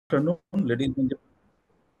Afternoon, ladies and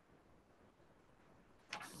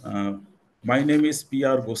gentlemen. My name is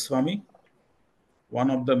P.R. Goswami,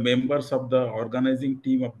 one of the members of the organizing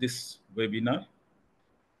team of this webinar.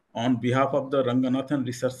 On behalf of the Ranganathan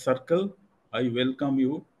Research Circle, I welcome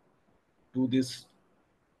you to this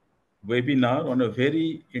webinar on a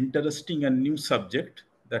very interesting and new subject,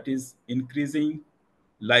 that is increasing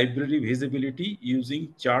library visibility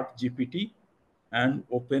using ChatGPT and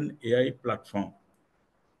OpenAI platform.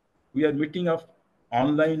 We are meeting up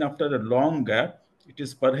online after a long gap. It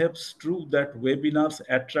is perhaps true that webinars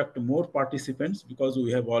attract more participants because we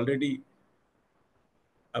have already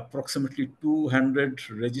approximately 200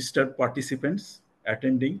 registered participants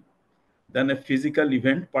attending than a physical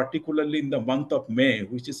event, particularly in the month of May,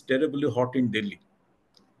 which is terribly hot in Delhi.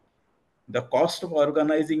 The cost of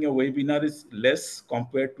organizing a webinar is less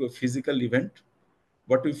compared to a physical event,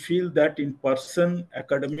 but we feel that in-person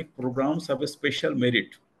academic programs have a special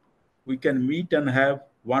merit. We can meet and have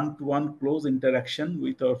one-to-one close interaction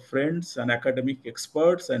with our friends and academic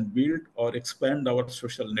experts and build or expand our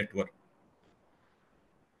social network.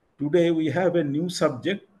 Today, we have a new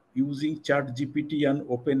subject using ChatGPT and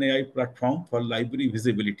OpenAI platform for library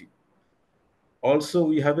visibility. Also,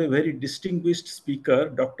 we have a very distinguished speaker,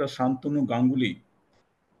 Dr. Shantanu Ganguly,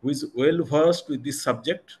 who is well versed with this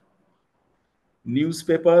subject.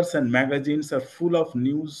 Newspapers and magazines are full of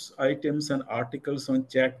news items and articles on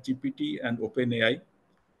ChatGPT and OpenAI.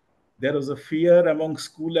 There was a fear among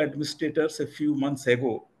school administrators a few months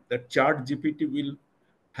ago that ChatGPT will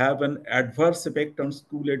have an adverse effect on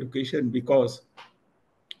school education because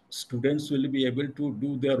students will be able to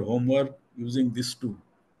do their homework using this tool.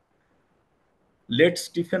 Late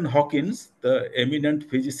Stephen Hawking, the eminent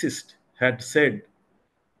physicist, had said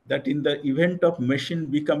that in the event of machine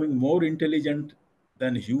becoming more intelligent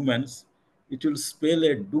than humans, it will spell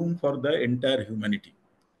a doom for the entire humanity.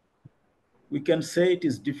 We can say it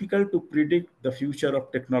is difficult to predict the future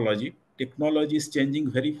of technology. Technology is changing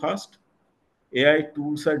very fast. AI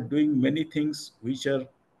tools are doing many things which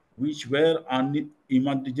were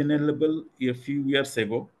unimaginable a few years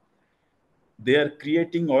ago. They are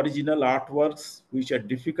creating original artworks which are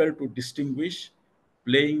difficult to distinguish,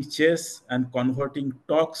 playing chess and converting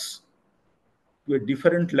talks to a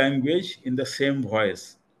different language in the same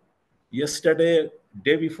voice.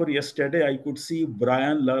 Day before yesterday, I could see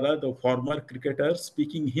Brian Lara, the former cricketer,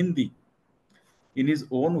 speaking Hindi in his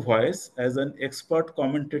own voice as an expert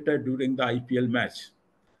commentator during the IPL match.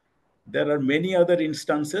 There are many other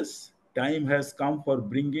instances. Time has come for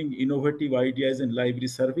bringing innovative ideas in library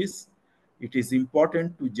service. It is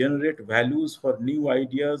important to generate values for new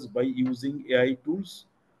ideas by using AI tools.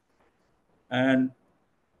 And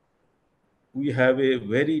we have a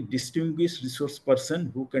very distinguished resource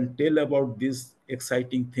person who can tell about these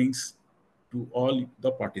exciting things to all the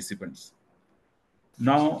participants.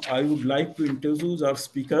 Now, I would like to introduce our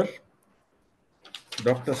speaker,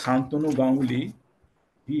 Dr. Shantanu Ganguly.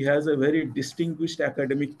 He has a very distinguished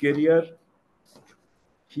academic career.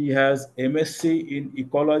 He has MSc in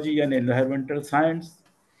Ecology and Environmental Science.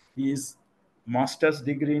 He is master's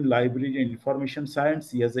degree in Library and Information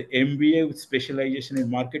Science. He has an MBA with specialization in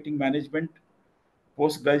Marketing Management,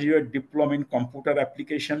 postgraduate diploma in Computer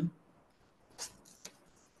Application,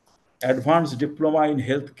 advanced diploma in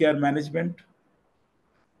Healthcare Management,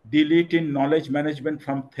 DLET in Knowledge Management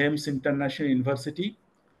from Thames International University,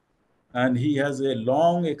 and he has a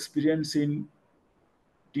long experience in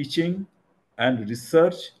teaching and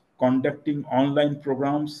research, conducting online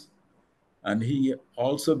programs, and he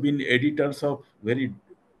also been editors of very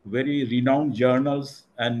renowned journals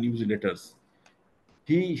and newsletters.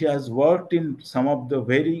 He has worked in some of the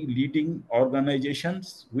very leading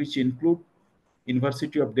organizations, which include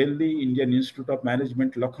University of Delhi, Indian Institute of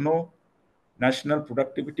Management, Lucknow, National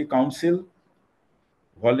Productivity Council,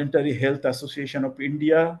 Voluntary Health Association of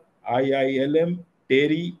India, IILM,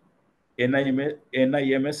 TERI,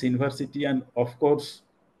 NIMS University, and of course,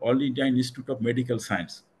 All India Institute of Medical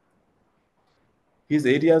Science. His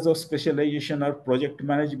areas of specialization are project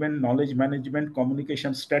management, knowledge management,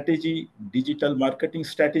 communication strategy, digital marketing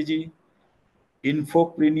strategy,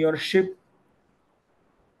 infopreneurship,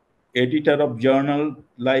 editor of journal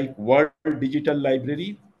like World Digital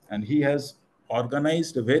Library, and he has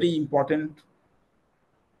organized a very important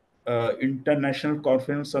international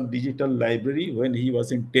conference on digital library when he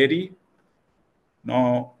was in TERI.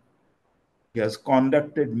 Now, he has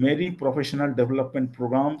conducted many professional development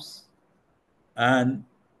programs, and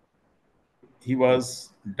he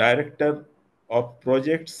was director of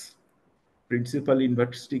projects, principal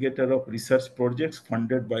investigator of research projects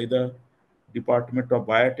funded by the Department of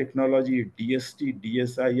Biotechnology, DST,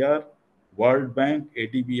 DSIR, World Bank,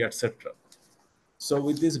 ADB, etc. So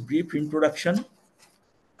with this brief introduction,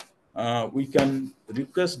 we can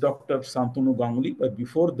request Dr. Shantanu Ganguly, but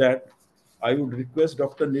before that, I would request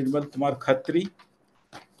Dr. Nirmal Kumar Khatri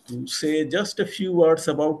to say just a few words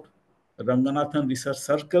about Ranganathan Research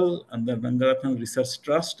Circle and the Ranganathan Research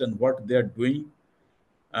Trust and what they are doing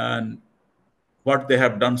and what they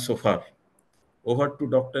have done so far. Over to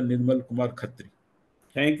Dr. Nirmal Kumar Khatri.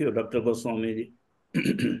 Thank you, Dr. Goswami.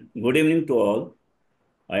 Good evening to all.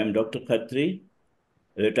 I am Dr. Khatri,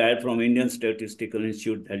 retired from Indian Statistical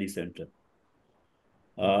Institute, Delhi Center.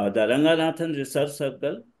 The Ranganathan Research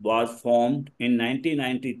Circle was formed in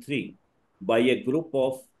 1993 by a group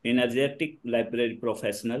of energetic library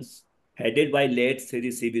professionals headed by late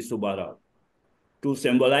Sri C.V. Subbarao to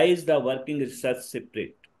symbolize the working research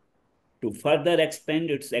spirit. To further expand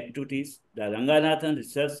its activities, the Ranganathan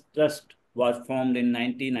Research Trust was formed in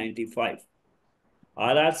 1995.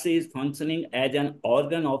 RRC is functioning as an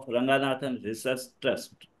organ of Ranganathan Research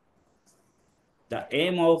Trust. The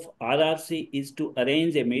aim of RRC is to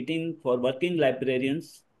arrange a meeting for working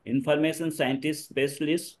librarians, information scientists,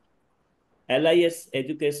 specialists, LIS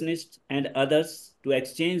educationists, and others to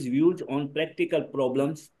exchange views on practical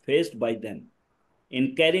problems faced by them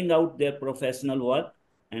in carrying out their professional work,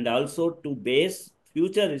 and also to base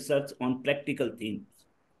future research on practical themes.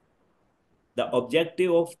 The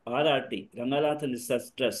objective of RRT, Ranganathan Research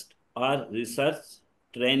Trust, are research,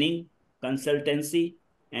 training, consultancy,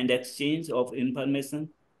 and exchange of information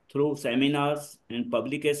through seminars and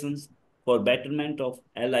publications for betterment of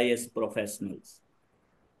LIS professionals.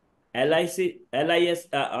 RRC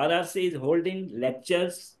is holding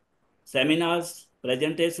lectures, seminars,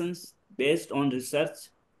 presentations based on research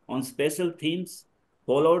on special themes,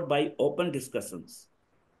 followed by open discussions.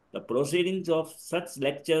 The proceedings of such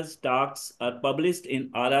lectures, talks are published in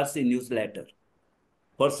RRC newsletter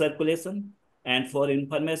for circulation and for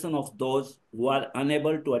information of those who are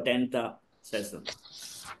unable to attend the session.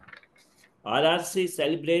 RRC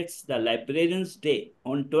celebrates the Librarians' Day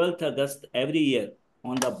on 12th August every year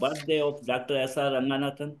on the birthday of Dr. S.R.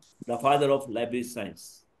 Ranganathan, the father of library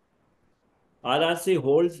science. RRC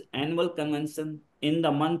holds annual convention in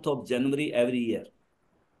the month of January every year.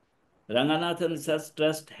 Ranganathan Research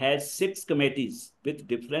Trust has 6 committees with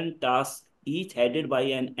different tasks, each headed by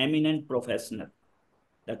an eminent professional.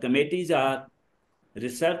 The committees are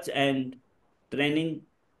Research and Training,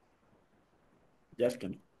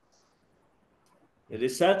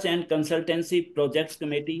 Research and Consultancy Projects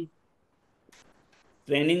Committee,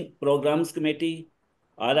 Training Programs Committee,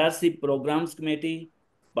 RRC Programs Committee,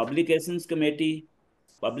 Publications Committee,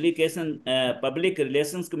 Public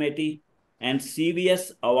Relations Committee, and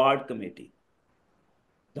CVS Award Committee.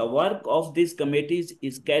 The work of these committees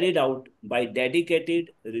is carried out by dedicated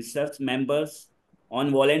research members on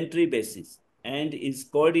voluntary basis and is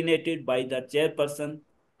coordinated by the chairperson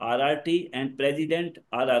RRT and president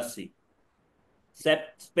RRC.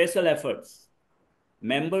 Special efforts.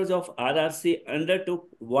 Members of RRC undertook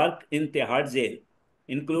work in Tihar Jail,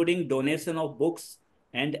 including donation of books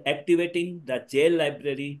and activating the jail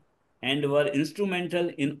library, and were instrumental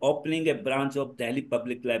in opening a branch of Delhi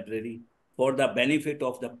Public Library for the benefit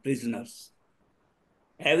of the prisoners.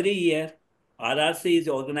 Every year, RRC is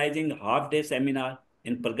organizing half-day seminar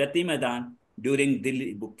in Pragati Maidan during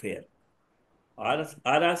Delhi Book Fair.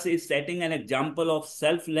 RRC is setting an example of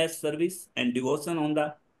selfless service and devotion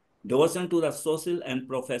to the social and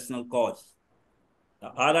professional cause. The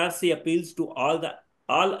RRC appeals to all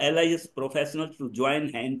LIS professionals to join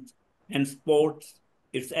hands and support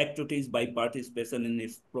its activities by participation in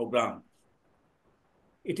its program.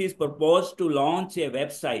 It is proposed to launch a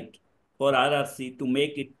website for RRC to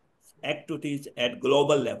make its activities at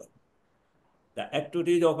global level. The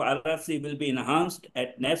activities of RRC will be enhanced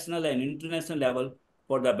at national and international level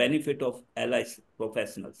for the benefit of LIS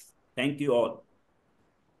professionals. Thank you all.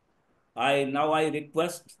 Now I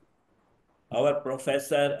request our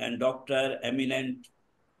professor and Dr. Eminent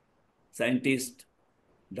Scientist,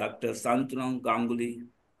 Dr. Shantanu Ganguly,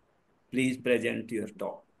 please present your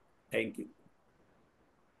talk. Thank you.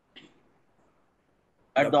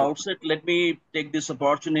 At the outset, let me take this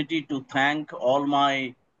opportunity to thank all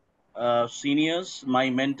my seniors. My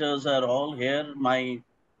mentors are all here. My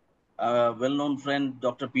well-known friend,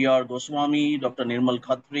 Dr. P.R. Goswami, Dr. Nirmal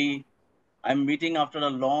Khatri. I'm meeting after a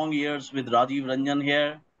long years with Rajiv Ranjan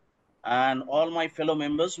here, and all my fellow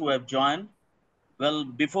members who have joined. Well,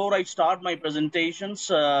 before I start my presentations,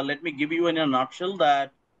 let me give you in a nutshell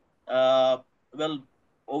that,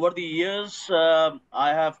 over the years,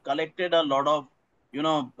 I have collected a lot of,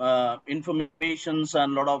 informations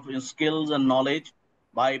and a lot of skills and knowledge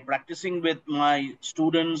by practicing with my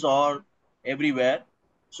students or everywhere.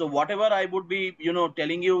 So whatever I would be,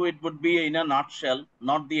 telling you, it would be in a nutshell,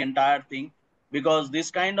 not the entire thing, because this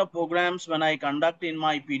kind of programs, when I conduct in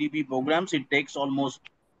my PDP programs, it takes almost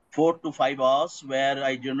 4 to 5 hours, where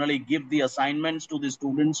I generally give the assignments to the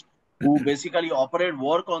students who basically operate,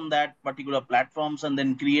 work on that particular platforms, and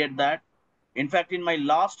then create that. In fact, in my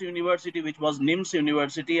last university, which was NIMS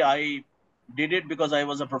University, I did it because I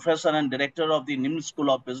was a professor and director of the NIMS School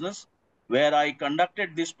of Business, where I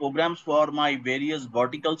conducted these programs for my various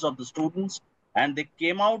verticals of the students, and they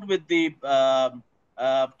came out with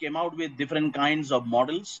different kinds of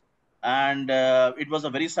models, and it was a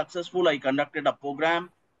very successful. I conducted a program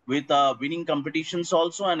with winning competitions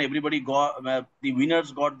also, and everybody got the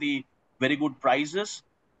winners got the very good prizes.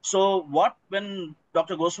 So when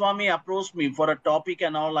Dr. Goswami approached me for a topic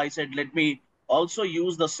and all, I said, let me also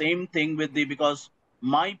use the same thing because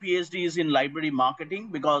my PhD is in library marketing,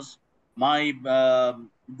 because my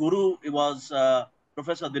guru was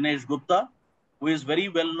Professor Dinesh Gupta, who is very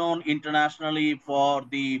well known internationally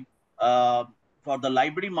uh, for the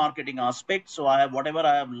library marketing aspect. So whatever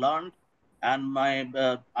I have learned, and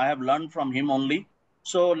I have learned from him only.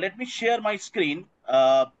 So let me share my screen.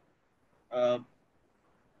 Uh,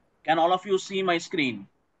 can all of you see my screen?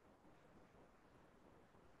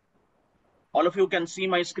 All of you can see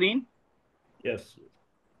my screen? Yes.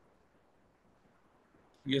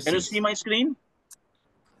 Yes, Can you yes. see my screen?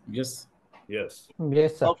 Yes. Yes.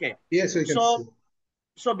 Yes, sir. Okay. Yes, we can So, see.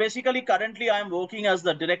 so basically, currently I am working as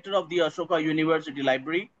the director of the Ashoka University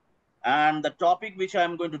Library. And the topic which I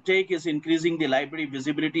am going to take is increasing the library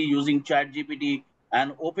visibility using ChatGPT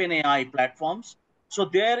and OpenAI platforms. So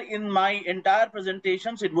there, in my entire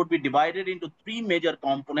presentations, it would be divided into 3 major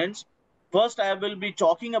components. First, I will be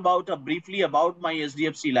talking briefly about my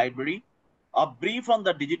HDFC library. A brief on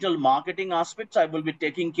the digital marketing aspects I will be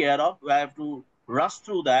taking care of. I have to rush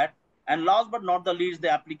through that. And last but not the least, the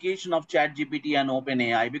application of ChatGPT and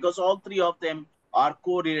OpenAI, because all 3 of them are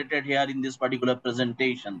correlated here in this particular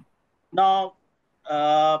presentation. Now,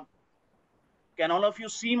 can all of you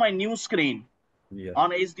see my new screen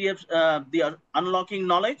on HDF, the unlocking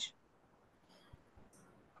knowledge?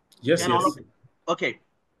 Yes, Can all yes. of Okay.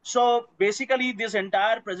 So basically, this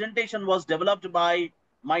entire presentation was developed by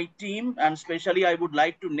my team, and especially I would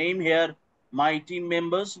like to name here my team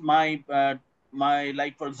members, like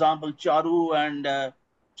for example Charu and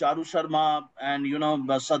Charu Sharma, and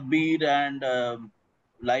Sadbir and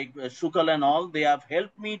Shukal and all. They have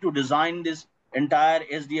helped me to design this entire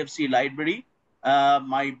SDFC library,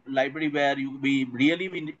 my library where we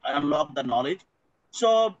really unlock the knowledge.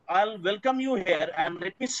 So I'll welcome you here, and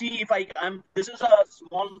let me see if I am. This is a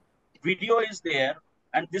small video is there,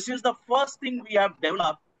 and this is the first thing we have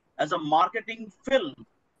developed as a marketing film,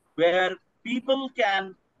 where people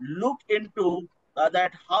can look into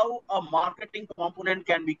that how a marketing component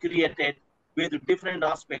can be created with different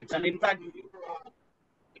aspects. And in fact,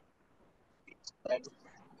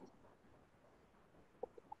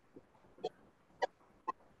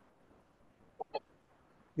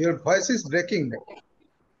 Your voice is breaking.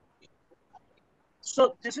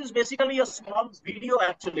 so this is basically a small video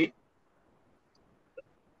actually.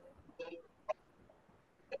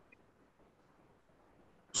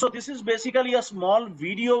 So this is basically a small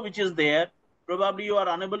video which is there. Probably you are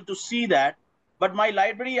unable to see that, but my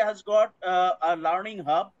library has got a learning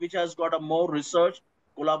hub which has got a more research,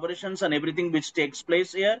 collaborations and everything which takes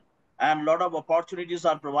place here, and a lot of opportunities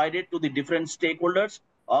are provided to the different stakeholders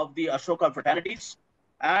of the Ashoka fraternities.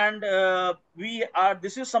 And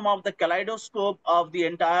this is some of the kaleidoscope of the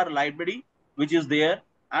entire library which is there.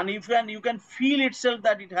 And you can feel itself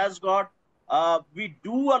that it has got, we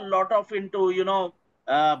do a lot of into,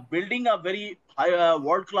 building a very high,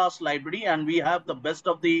 world-class library, and we have the best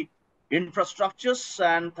of the infrastructures.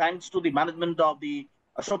 And thanks to the management of the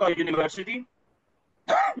Ashoka University,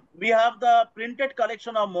 we have the printed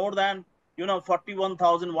collection of more than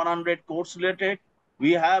 41,100 course related.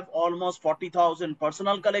 We have almost 40,000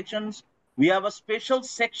 personal collections. We have a special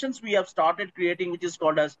sections we have started creating, which is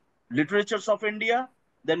called as Literatures of India.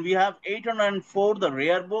 Then we have 804 the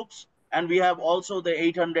rare books, and we have also the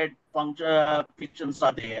 800 fictions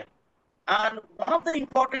are there. And one of the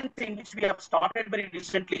important things which we have started very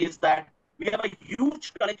recently is that we have a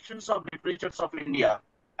huge collections of literatures of India.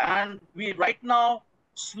 And right now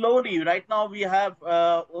we have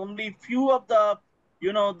only few of the,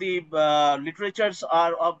 literatures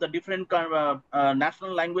are of the different kind of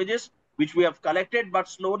national languages, which we have collected, but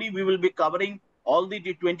slowly we will be covering all the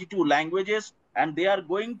 22 languages, and they are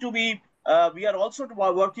going to be, we are also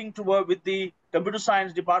working to work with the computer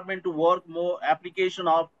science department to work more application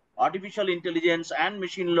of artificial intelligence and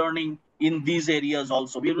machine learning in these areas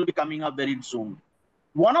also. We will be coming up very soon.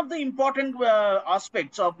 One of the important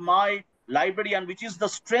aspects of my library, and which is the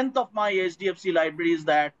strength of my HDFC library, is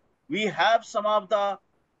that we have some of the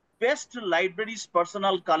best libraries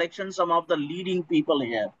personal collection, some of the leading people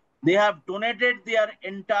here. They have donated their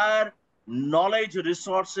entire knowledge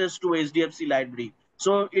resources to HDFC library.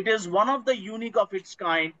 So it is one of the unique of its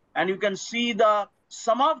kind, and you can see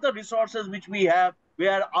some of the resources which we have, we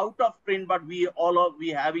are out of print, but we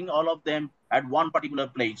having all of them at one particular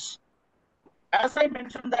place. As I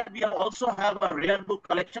mentioned that we also have a rare book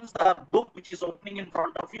collections. The book which is opening in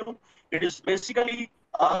front of you, it is basically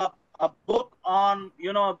a book on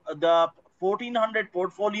the 1400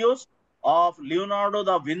 portfolios of Leonardo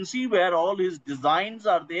da Vinci, where all his designs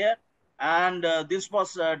are there, and this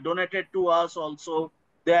was donated to us also.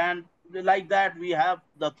 Then like that we have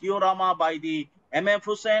the Theorama by the M.F.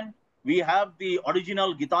 Hussain. We have the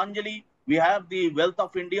original Gitanjali. We have the Wealth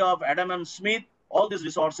of India of Adam M. Smith. All these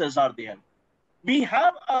resources are there. We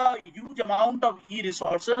have a huge amount of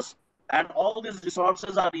e-resources, and all these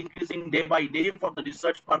resources are increasing day by day for the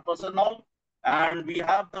research purpose and all. And we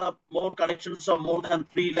have the more collections of more than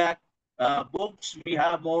 3 lakh books. We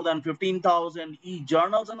have more than 15,000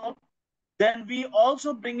 e-journals and all. Then we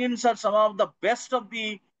also bring in some of the best of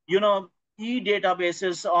the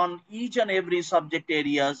e-databases on each and every subject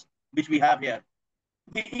areas which we have here.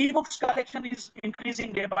 The ebooks collection is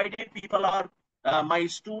increasing day by day. People are my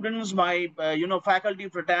students, my faculty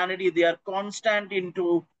fraternity. They are constant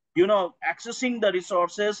into accessing the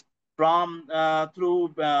resources from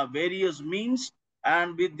through various means,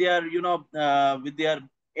 and with their with their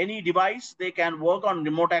any device they can work on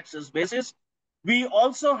remote access basis. We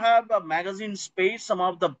also have a magazine space. Some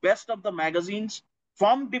of the best of the magazines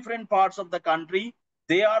from different parts of the country,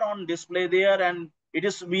 they are on display there, and it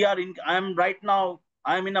is we are in. I'm right now.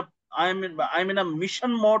 I'm in a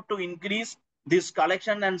mission mode to increase this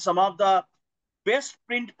collection, and some of the best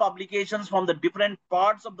print publications from the different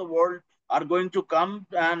parts of the world are going to come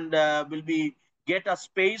and will be get a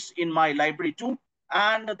space in my library too.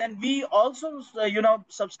 And then we also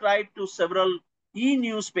subscribe to several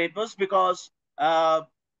e-newspapers because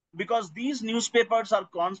these newspapers are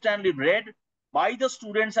constantly read by the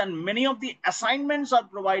students, and many of the assignments are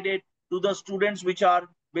provided to the students, which are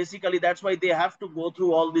basically, that's why they have to go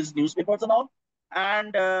through all these newspapers and all.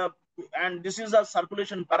 And this is a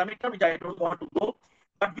circulation parameter which I don't want to go,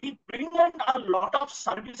 but we bring in a lot of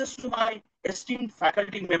services to my esteemed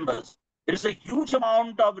faculty members. There is a huge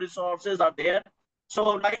amount of resources are there. So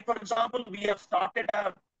like for example, we have started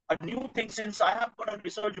a new thing. Since I have got a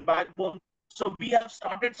research backbone, so we have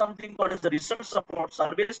started something called as the research support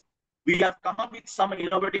service. We have come up with some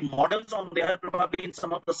innovative models on there. Probably in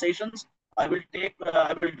some of the sessions I will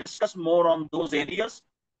discuss more on those areas.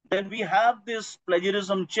 Then we have this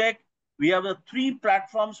plagiarism check. We have the 3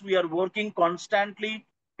 platforms we are working constantly: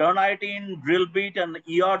 Turnitin, Drillbit, and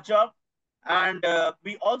ERJob. And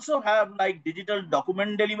we also have like digital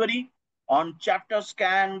document delivery on chapter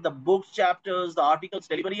scan, the books chapters, the articles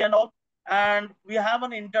delivery and all. And we have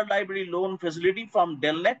an interlibrary loan facility from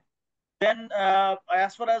Delnet. Then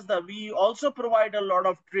as far as we also provide a lot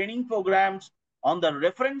of training programs on the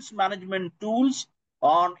reference management tools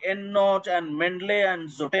on EndNote and Mendeley and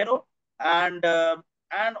Zotero. And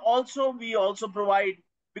also we also provide,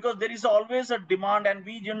 because there is always a demand, and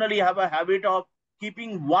we generally have a habit of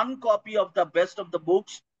keeping 1 copy of the best of the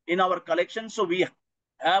books in our collection. So we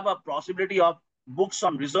have a possibility of books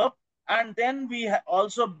on reserve. And then we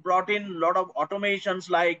also brought in a lot of automations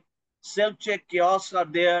like self-check kiosks are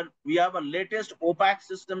there. We have a latest OPAC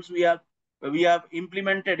systems we have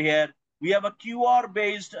implemented here. We have a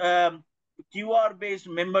QR-based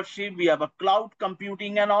membership. We have a cloud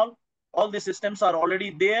computing and all. All the systems are already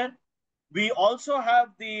there. We also have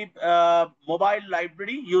the mobile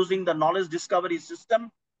library using the knowledge discovery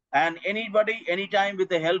system. And anybody, anytime, with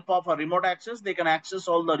the help of a remote access, they can access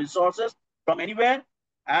all the resources from anywhere.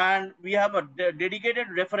 And we have a dedicated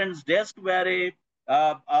reference desk where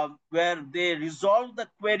they resolve the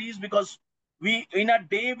queries, because in a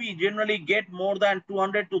day we generally get more than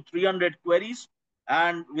 200 to 300 queries,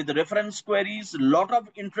 and with the reference queries, a lot of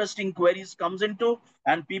interesting queries comes into,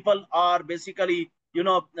 and people are basically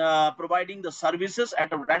providing the services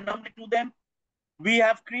at a randomly to them. We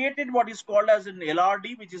have created what is called as an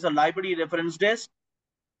LRD, which is a library reference desk,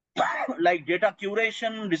 like data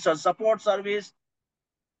curation, research support service,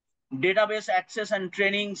 database access and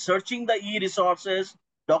training, searching the e-resources,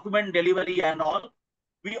 document delivery and all.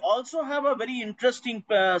 We also have a very interesting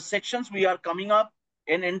sections we are coming up,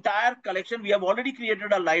 an entire collection. We have already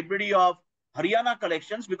created a library of Haryana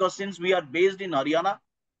collections, because since we are based in Haryana,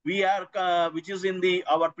 we are, which is in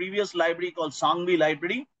our previous library called Sangvi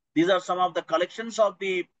Library. These are some of the collections of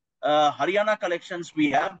the Haryana collections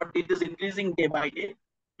we have, but it is increasing day by day.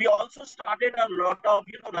 We also started a lot of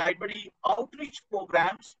library outreach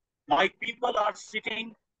programs. My people are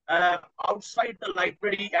sitting outside the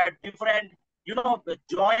library at different the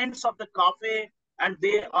joints of the cafe, and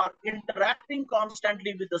they are interacting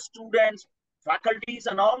constantly with the students, faculties,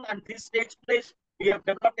 and all. And this takes place. We have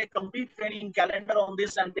developed a complete training calendar on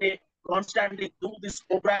this, and they constantly do this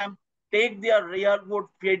program, take their real world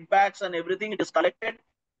feedbacks, and everything it is collected.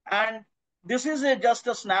 And this is just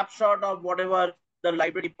a snapshot of whatever the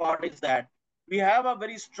library part is. That we have a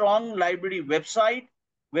very strong library website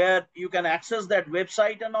where you can access that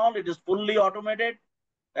website and all. It is fully automated,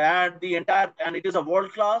 and it is a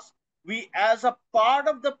world class. We, as a part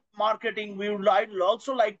of the marketing, I'd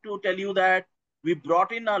also like to tell you that we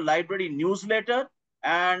brought in a library newsletter,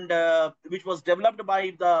 and which was developed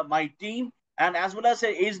by my team, and as well as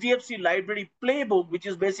a HDFC library playbook, which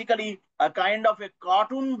is basically a kind of a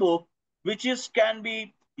cartoon book, which can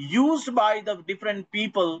be used by the different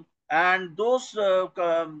people, and those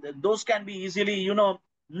can be easily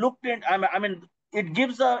looked in. I mean,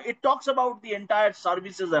 it talks about the entire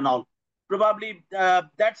services and all. Probably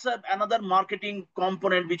that's another marketing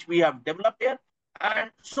component which we have developed here.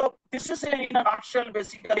 And so this is in a nutshell,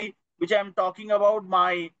 basically, which I'm talking about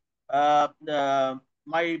uh, uh,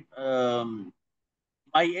 my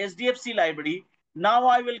my SDFC library. Now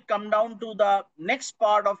I will come down to the next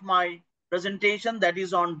part of my presentation, that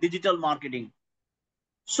is on digital marketing.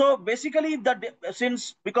 So basically,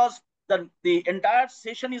 because the entire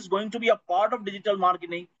session is going to be a part of digital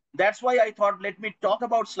marketing, that's why I thought let me talk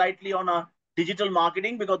about slightly on a digital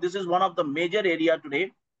marketing, because this is one of the major area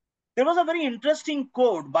today. There was a very interesting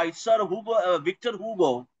quote by Victor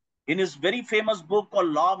Hugo in his very famous book called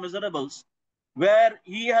Law of Miserables, where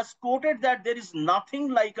he has quoted that there is nothing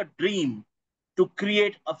like a dream to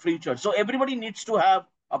create a future. So everybody needs to have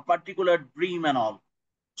a particular dream and all.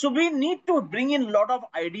 So we need to bring in a lot of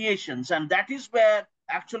ideations, and that is where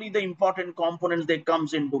actually the important components they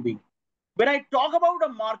comes into being. When I talk about a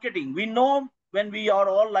marketing, we know when we are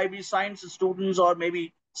all library science students or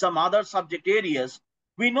maybe some other subject areas,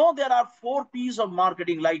 we know there are 4 P's of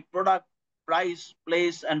marketing, like product, price,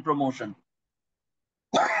 place, and promotion.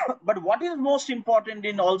 But what is most important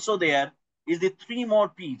in also there is the 3 more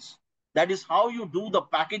P's. That is how you do the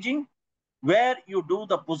packaging, where you do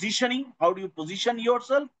the positioning, how do you position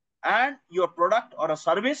yourself and your product or a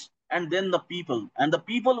service, and then the people. And the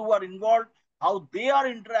people who are involved, how they are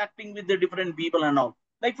interacting with the different people and all.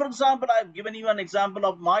 Like, for example, I've given you an example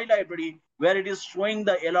of my library where it is showing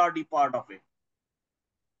the LRD part of it.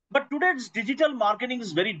 But today's digital marketing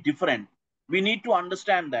is very different. We need to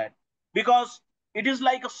understand that, because it is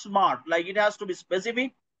like a smart, like it has to be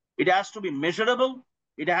specific, it has to be measurable,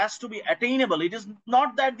 it has to be attainable. It is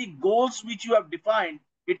not that the goals which you have defined,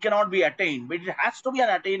 it cannot be attained, but it has to be an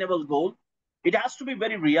attainable goal. It has to be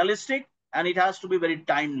very realistic, and it has to be very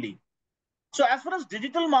timely. So as far as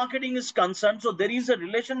digital marketing is concerned, so there is a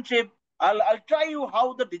relationship. I'll try you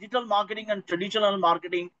how the digital marketing and traditional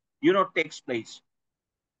marketing, takes place.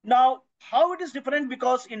 Now, how it is different,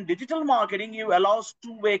 because in digital marketing, you allows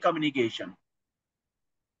two-way communication.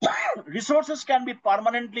 Resources can be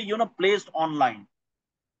permanently, placed online.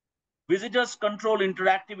 Visitors control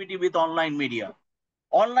interactivity with online media.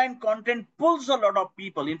 Online content pulls a lot of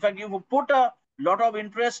people. In fact, you put a lot of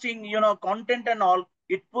interesting, content and all,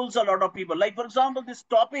 it pulls a lot of people. Like, for example, this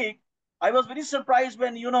topic, I was very surprised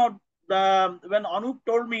when, when Anup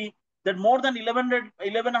told me that more than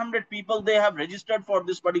 1,100 people, they have registered for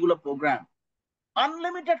this particular program.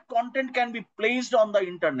 Unlimited content can be placed on the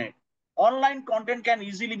internet. Online content can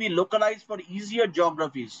easily be localized for easier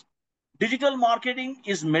geographies. Digital marketing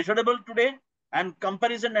is measurable today, and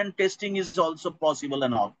comparison and testing is also possible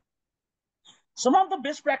and all. Some of the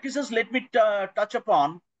best practices let me touch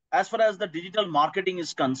upon as far as the digital marketing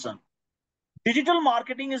is concerned. Digital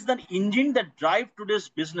marketing is the engine that drives today's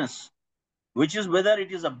business, which is whether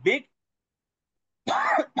it is a big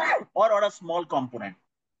or a small component.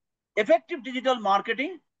 Effective digital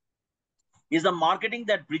marketing is the marketing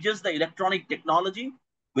that bridges the electronic technology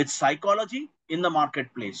with psychology in the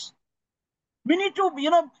marketplace. We need to,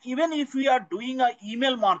 even if we are doing a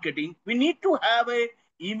email marketing, we need to have a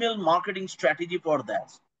email marketing strategy for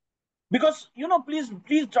that. Because,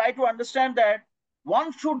 please try to understand that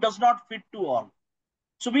one shoe does not fit to all.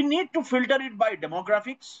 So we need to filter it by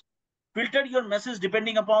demographics, filter your message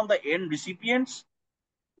depending upon the end recipients.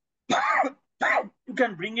 You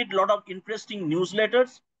can bring it a lot of interesting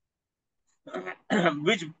newsletters,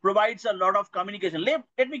 which provides a lot of communication.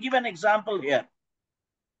 Let me give an example here.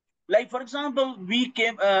 Like, for example, we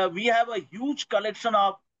have a huge collection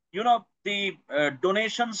of, the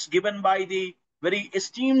donations given by the very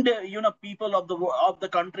esteemed, people of the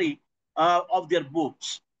country, of their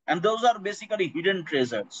books. And those are basically hidden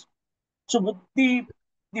treasures. So with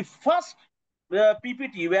the first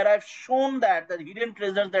PPT where I've shown that the hidden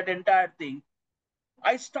treasures, that entire thing,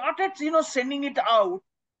 I started, sending it out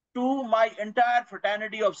to my entire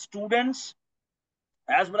fraternity of students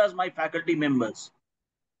as well as my faculty members.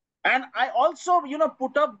 And I also,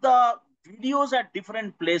 put up the videos at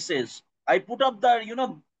different places. I put up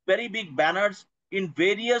the, very big banners in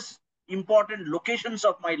various important locations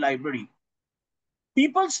of my library.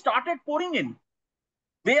 People started pouring in.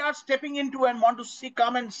 They are stepping into and want to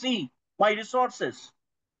come and see my resources.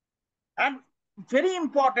 And very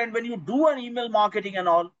important, when you do an email marketing and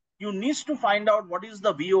all, you need to find out what is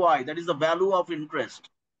the VOI, that is the value of interest.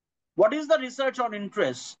 What is the research on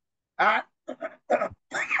interest? And,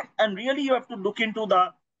 and really you have to look into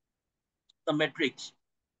the metrics.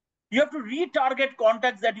 You have to retarget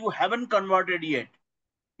contacts that you haven't converted yet.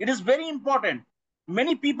 It is very important.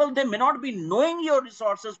 Many people, they may not be knowing your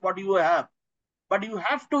resources, what you have, but you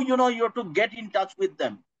have to, you have to get in touch with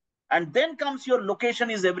them. And then comes your location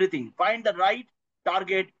is everything. Find the right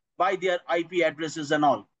target by their IP addresses and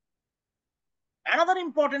all. Another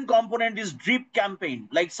important component is drip campaign,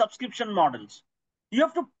 like subscription models. You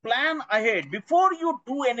have to plan ahead. Before you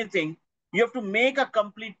do anything, you have to make a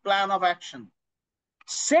complete plan of action.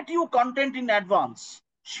 Set your content in advance.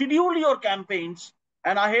 Schedule your campaigns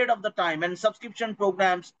and ahead of the time. And subscription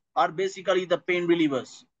programs are basically the pain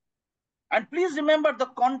relievers. And please remember, the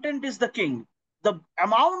content is the king. The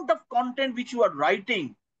amount of content which you are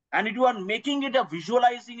writing, and you are making it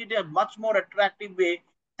visualizing it a much more attractive way,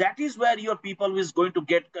 that is where your people is going to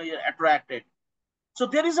get attracted. So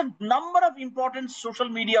there is a number of important social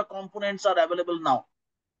media components are available now.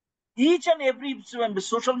 Each and every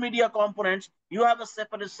social media components, you have a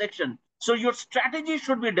separate section. So your strategy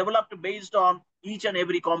should be developed based on each and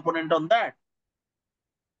every component on that.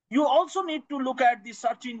 You also need to look at the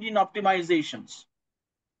search engine optimizations.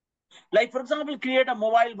 Like, for example, create a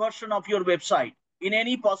mobile version of your website in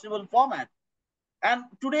any possible format. And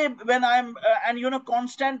today, when I'm,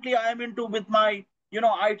 constantly I'm into with my,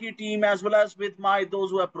 IT team, as well as with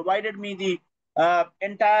those who have provided me the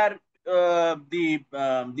entire, all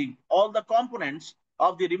the components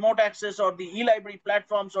of the remote access or the e-library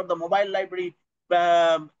platforms or the mobile library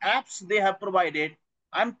apps they have provided.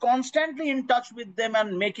 I'm constantly in touch with them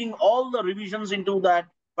and making all the revisions into that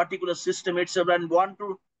particular system itself, and want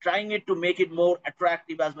to trying it to make it more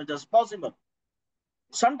attractive as much as possible.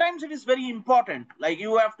 Sometimes it is very important, like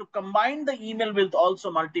you have to combine the email with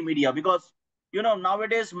also multimedia, because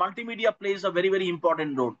nowadays multimedia plays a very, very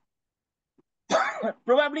important role.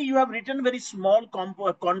 Probably you have written very small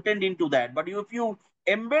content into that, but if you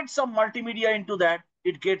embed some multimedia into that,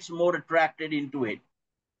 it gets more attracted into it.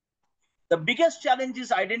 The biggest challenge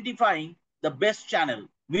is identifying the best channel,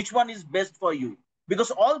 which one is best for you, because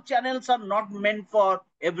all channels are not meant for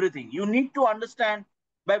everything. You need to understand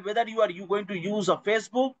by whether you are going to use a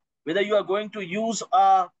Facebook, whether you are going to use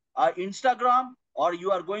a Instagram, or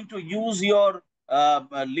you are going to use your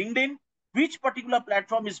LinkedIn, which particular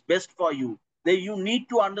platform is best for you. Then you need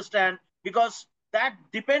to understand, because that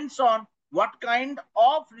depends on what kind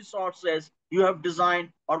of resources you have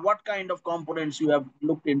designed or what kind of components you have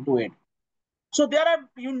looked into it. So there are,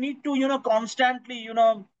 you need to, constantly,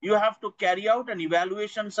 you have to carry out an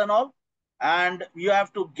evaluations and all, and you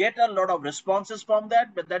have to get a lot of responses from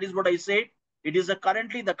that. But that is what I say. It is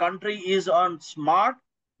currently the country is on smart,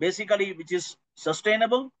 basically, which is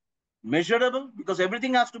sustainable, measurable, because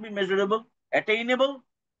everything has to be measurable, attainable,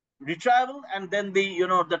 retrievable, and then the,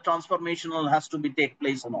 the transformational has to be take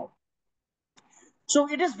place and all. So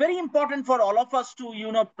it is very important for all of us to,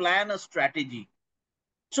 plan a strategy.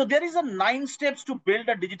 So there is a 9 steps to build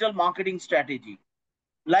a digital marketing strategy.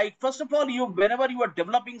 Like, first of all, whenever you are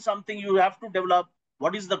developing something, you have to develop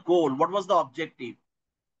what is the goal, what was the objective,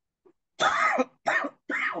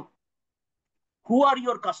 who are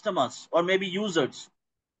your customers or maybe users,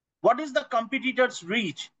 what is the competitors'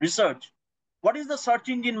 research, what is the search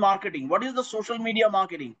engine marketing, what is the social media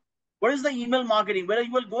marketing, what is the email marketing, whether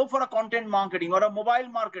you will go for a content marketing or a mobile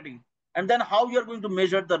marketing, and then how you're going to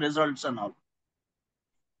measure the results and all.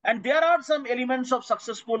 And there are some elements of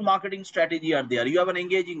successful marketing strategy are there. You have an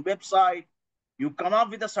engaging website, you come up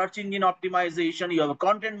with a search engine optimization, you have a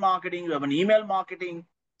content marketing, you have an email marketing,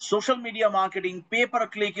 social media marketing,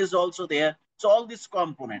 pay-per-click is also there. So all this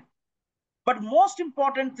component. But most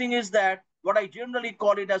important thing is that what I generally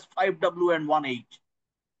call it as 5W and 1H.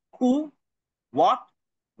 Who, what,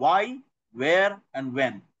 why, where, and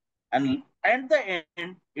when. And at the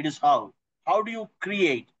end, it is how. How do you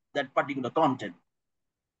create that particular content?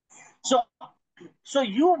 So, so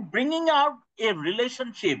you bringing out a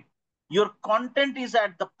relationship, your content is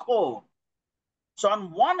at the core. So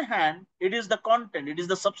on one hand, it is the content, it is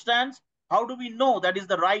the substance. How do we know that is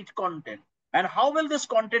the right content? And how will this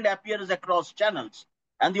content appear across channels?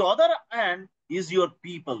 And the other hand is your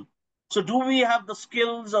people. So do we have the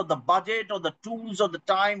skills or the budget or the tools or the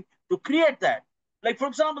time to create that? Like, for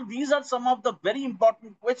example, these are some of the very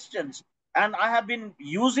important questions. And I have been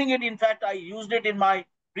using it. In fact, I used it in my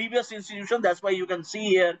previous institution. That's why you can see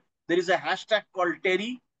here, there is a hashtag called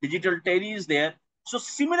Terry, digital Terry is there. So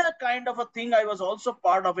similar kind of a thing, I was also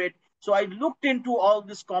part of it. So I looked into all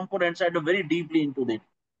these components, I had very deeply into it.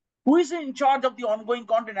 Who is in charge of the ongoing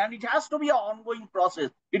content? And it has to be an ongoing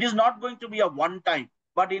process. It is not going to be a one time,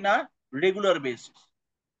 but in a regular basis.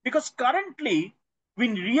 Because currently, we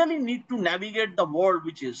really need to navigate the world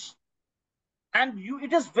which is. And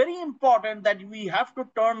it is very important that we have to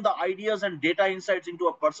turn the ideas and data insights into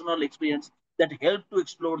a personal experience that help to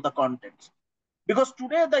explore the contents. Because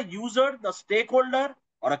today the user, the stakeholder,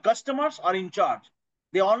 or a customers are in charge.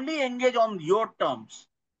 They only engage on your terms,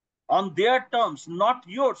 on their terms, not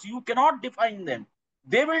yours. You cannot define them.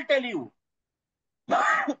 They will tell you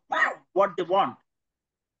what they want.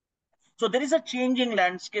 So there is a changing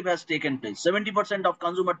landscape has taken place. 70% of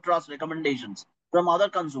consumer trust recommendations from other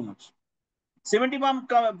consumers.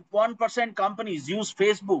 71% companies use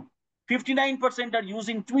Facebook. 59% are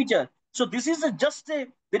using Twitter. So this is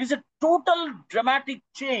there is a total dramatic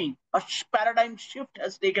change, a paradigm shift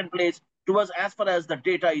has taken place towards as far as the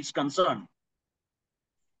data is concerned.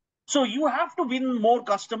 So you have to win more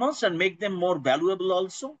customers and make them more valuable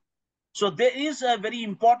also. So there is a very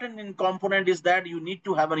important component is that you need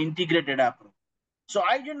to have an integrated approach. So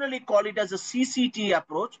I generally call it as a CCT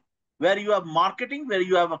approach, where you have marketing, where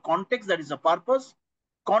you have a context that is a purpose,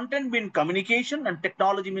 content means communication, and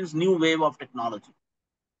technology means new wave of technology.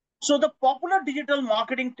 So the popular digital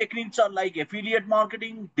marketing techniques are like affiliate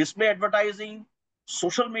marketing, display advertising,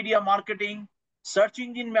 social media marketing, search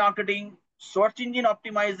engine marketing, search engine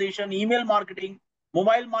optimization, email marketing,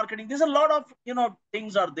 mobile marketing. There's a lot of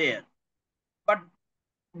things are there. But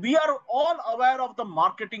we are all aware of the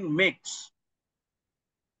marketing mix.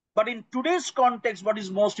 But in today's context, what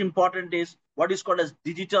is most important is what is called as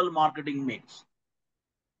digital marketing mix.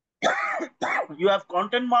 You have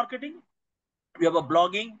content marketing, you have a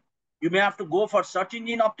blogging, you may have to go for search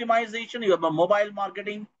engine optimization, you have a mobile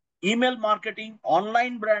marketing, email marketing,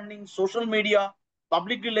 online branding, social media,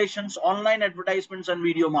 public relations, online advertisements, and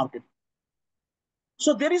video marketing.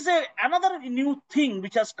 So there is another new thing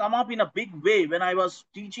which has come up in a big way when I was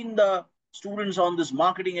teaching the students on this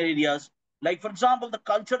marketing areas. Like, for example, the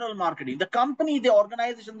cultural marketing. The company, the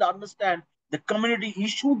organization, they understand the community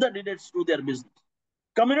issue that relates to their business.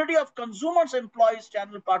 Community of consumers, employees,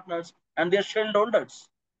 channel partners, and their shareholders.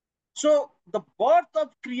 So the birth of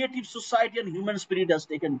creative society and human spirit has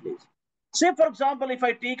taken place. Say, for example, if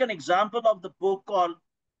I take an example of the book called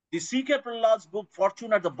the C.K. Prahlad's book,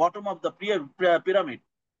 Fortune at the Bottom of the Pyramid,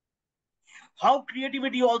 how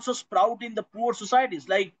creativity also sprout in the poor societies.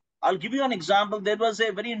 Like, I'll give you an example. There was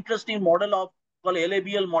a very interesting model of called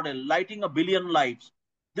LABL model, lighting a billion lives.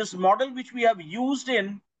 This model, which we have used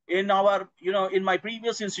in our, in my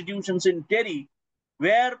previous institutions in Terry,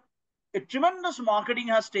 where a tremendous marketing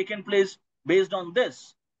has taken place based on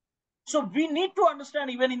this. So we need to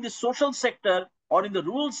understand, even in the social sector or in the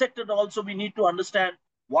rural sector also, we need to understand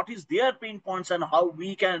what is their pain points and how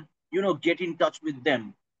we can, get in touch with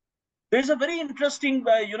them. There's a very interesting,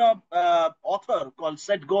 author called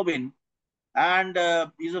Seth Godin,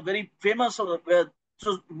 and he's a very famous. So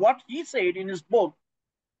what he said in his book,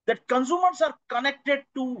 that consumers are connected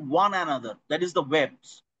to one another, that is the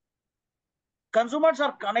webs. Consumers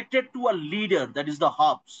are connected to a leader, that is the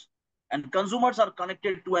hubs, and consumers are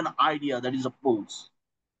connected to an idea, that is a pulse.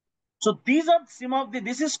 So these are some of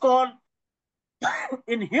this is called,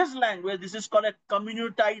 in his language, this is called a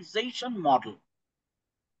communitization model,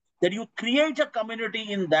 that you create a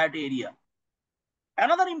community in that area.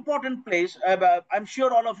 Another important place, I'm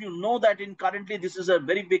sure all of you know that in currently this is a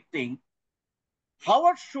very big thing.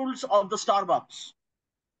 Howard Schultz of the Starbucks,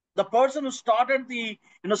 the person who started the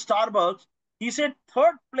Starbucks, he said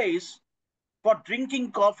third place for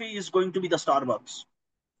drinking coffee is going to be the Starbucks.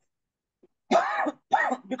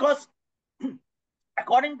 Because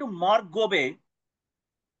according to Mark Gobe,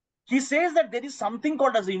 he says that there is something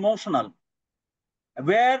called as emotional,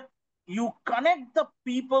 where you connect the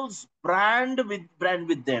people's brand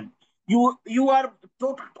with them. You are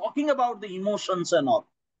talking about the emotions and all.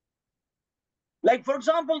 Like, for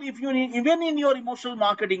example, if you even in your emotional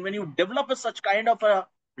marketing, when you develop such kind of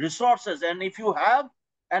resources, and if you have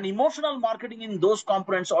an emotional marketing in those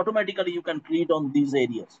components, automatically you can create on these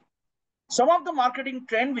areas. Some of the marketing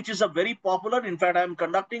trend, which is a very popular, in fact, I'm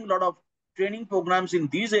conducting a lot of training programs in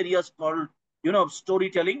these areas called,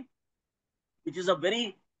 storytelling, which is a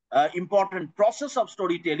very important process of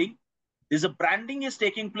storytelling. There's a branding is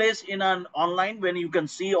taking place in an online, when you can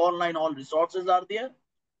see online, all resources are there.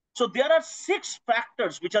 So there are 6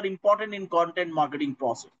 factors which are important in content marketing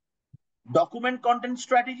process. Document content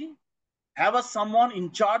strategy, have someone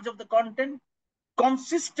in charge of the content,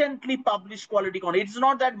 consistently publish quality content. It's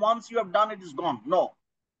not that once you have done it is gone. No.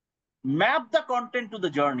 Map the content to the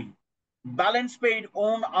journey. Balance paid,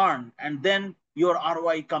 own, earn, and then your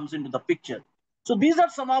ROI comes into the picture. So these are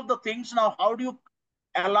some of the things. Now, how do you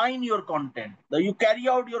align your content? You carry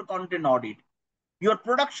out your content audit, your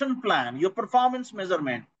production plan, your performance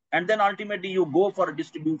measurement, and then ultimately you go for a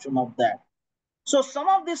distribution of that. So some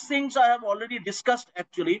of these things I have already discussed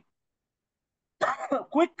actually.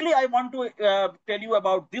 Quickly, I want to tell you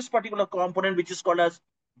about this particular component, which is called as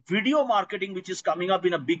video marketing, which is coming up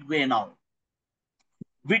in a big way now.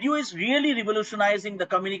 Video is really revolutionizing the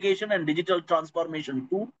communication and digital transformation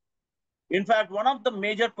too. In fact, one of the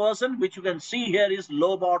major person, which you can see here, is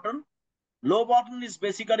Low Barton. Low Barton is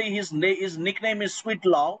basically his nickname is Sweet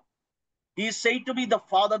Law. He is said to be the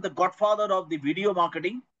father, the godfather of the video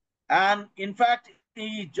marketing. And in fact,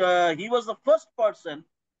 he was the first person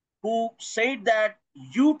who said that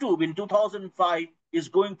YouTube in 2005 is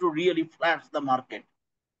going to really flash the market.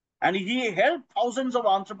 And he helped thousands of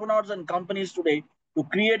entrepreneurs and companies today to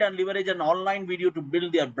create and leverage an online video to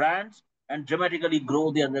build their brands and dramatically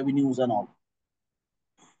grow their revenues and all.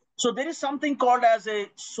 So there is something called as a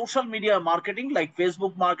social media marketing, like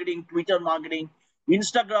Facebook marketing, Twitter marketing,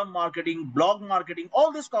 Instagram marketing, blog marketing.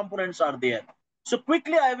 All these components are there. So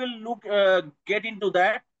quickly, I will get into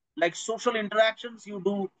that. Like social interactions, you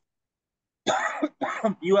do.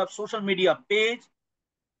 You have social media page,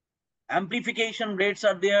 amplification rates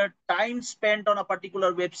are there, time spent on a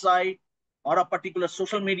particular website or a particular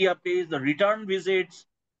social media page, the return visits,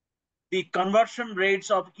 the conversion rates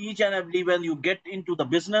of each and every when you get into the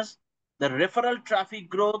business, the referral traffic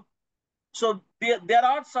growth. So there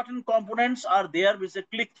are certain components are there with the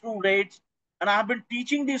click-through rates. And I have been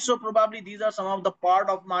teaching this, so probably these are some of the part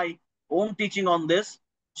of my own teaching on this.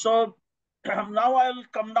 So now I'll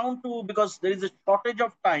come down to, because there is a shortage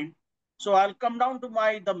of time, so I'll come down to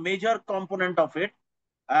the major component of it,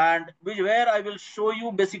 and where I will show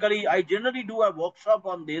you. Basically, I generally do a workshop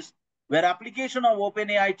on this, where application of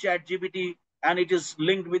OpenAI ChatGPT, and it is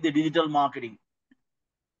linked with the digital marketing.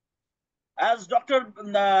 As Dr.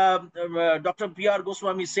 P.R.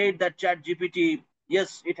 Goswami said that ChatGPT,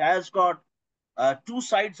 yes, it has got 2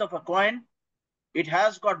 sides of a coin. It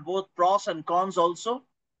has got both pros and cons also.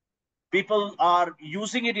 People are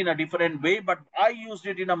using it in a different way, but I used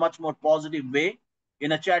it in a much more positive way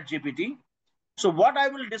in a ChatGPT. So what I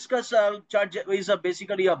will discuss is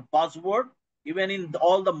basically a buzzword. Even in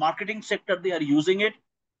all the marketing sector, they are using it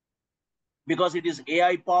because it is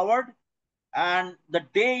AI powered. And the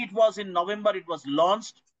day it was in November, it was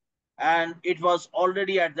launched, and it was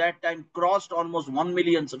already at that time crossed almost 1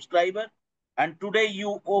 million subscribers. And today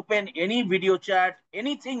you open any video chat,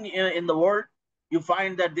 anything in the world, you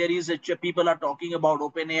find that there is people are talking about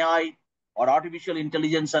OpenAI or artificial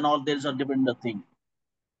intelligence and all. There's a different thing.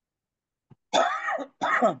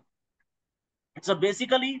 It's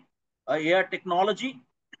basically a AI technology.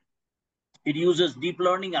 It uses deep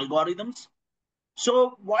learning algorithms.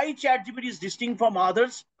 So why ChatGPT is distinct from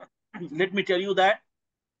others? Let me tell you that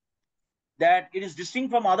it is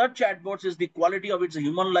distinct from other chatbots is the quality of its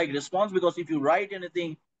human-like response, because if you write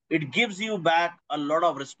anything, it gives you back a lot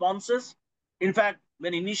of responses. In fact,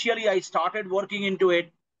 when initially I started working into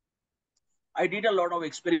it, I did a lot of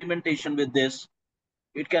experimentation with this.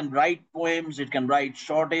 It can write poems, it can write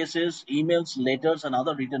short essays, emails, letters, and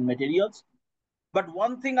other written materials. But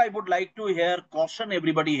one thing I would like to caution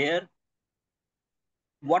everybody here,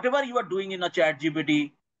 whatever you are doing in a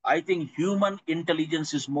ChatGPT, I think human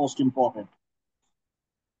intelligence is most important.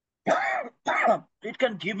 It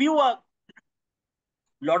can give you a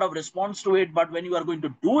lot of response to it, but when you are going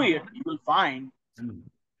to do it, you will find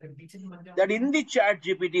that in the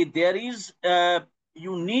ChatGPT, there is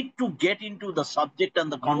you need to get into the subject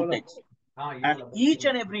and the context, and each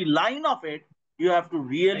and every line of it, you have to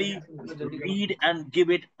really read and give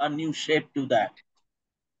it a new shape to that.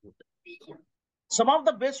 Some of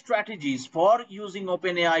the best strategies for using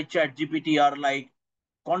OpenAI ChatGPT are like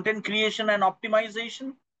content creation and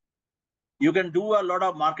optimization. You can do a lot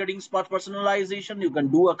of marketing spot personalization. You can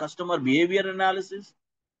do a customer behavior analysis.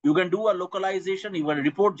 You can do a localization, even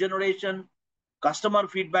report generation, customer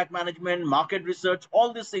feedback management, market research.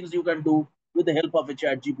 All these things you can do with the help of a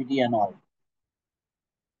ChatGPT and all.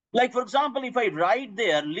 Like, for example, if I write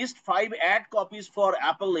there, list 5 ad copies for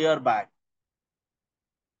Apple airbag.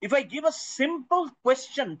 If I give a simple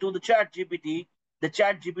question to the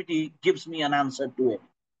ChatGPT gives me an answer to it.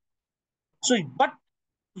 So, but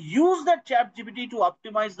use that ChatGPT to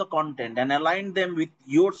optimize the content and align them with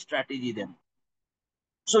your strategy then.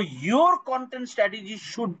 So your content strategy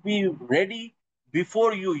should be ready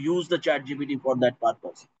before you use the ChatGPT for that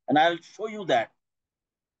purpose. And I'll show you that.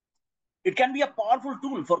 It can be a powerful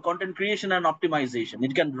tool for content creation and optimization.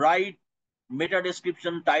 It can write meta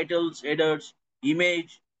description, titles, headers,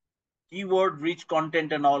 image, keyword rich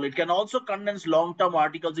content and all. It can also condense long-term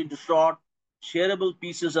articles into short, shareable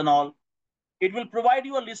pieces and all. It will provide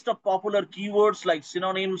you a list of popular keywords like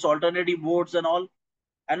synonyms, alternative words and all.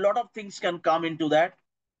 And a lot of things can come into that.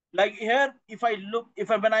 Like here, if I look,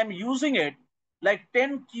 when I'm using it, like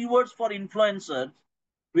 10 keywords for influencers,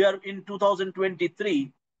 we are in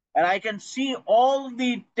 2023, and I can see all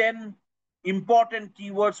the 10 important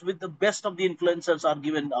keywords with the best of the influencers are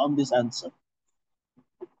given on this answer.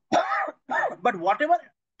 But whatever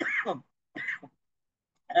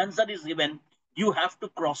answer is given, you have to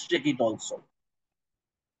cross-check it also.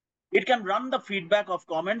 It can run the feedback of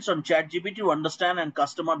comments on ChatGPT to understand and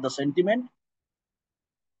customer the sentiment.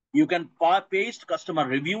 You can paste customer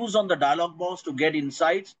reviews on the dialog box to get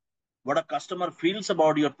insights, what a customer feels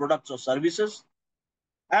about your products or services.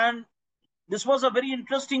 And this was a very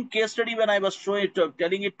interesting case study when I was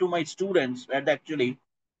telling it to my students actually.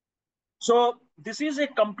 So this is a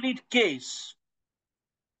complete case.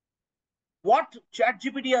 What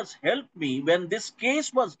ChatGPT has helped me when this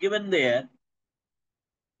case was given there,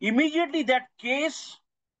 immediately that case,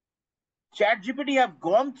 ChatGPT have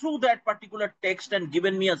gone through that particular text and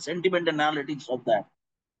given me a sentiment analytics of that.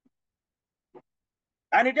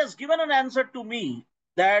 And it has given an answer to me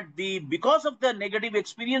that because of the negative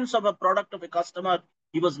experience of a product of a customer,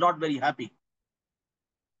 he was not very happy.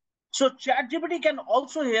 So ChatGPT can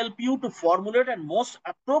also help you to formulate a most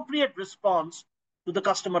appropriate response to the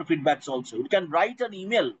customer feedbacks also. It can write an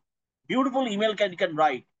email, beautiful email it can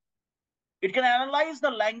write. It can analyze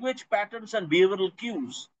the language patterns and behavioral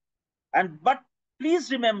cues. But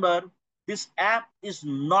please remember, this app is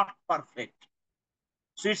not perfect.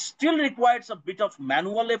 So it still requires a bit of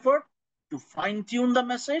manual effort to fine-tune the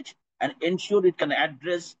message and ensure it can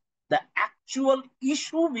address the actual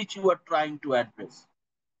issue which you are trying to address.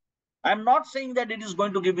 I'm not saying that it is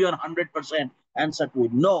going to give you a 100% answer to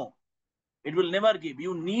it. No, it will never give.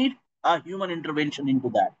 You need a human intervention into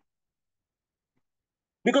that.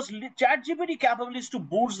 Because ChatGPT capabilities to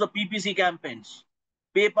boost the PPC campaigns,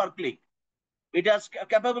 pay per click. It has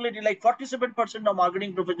capability like 47% of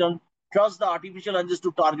marketing professionals trust the artificial intelligence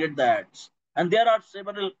to target the ads. And there are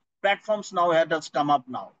several platforms now that has come up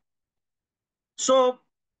now. So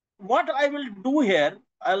what I will do here,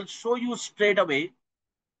 I'll show you straight away.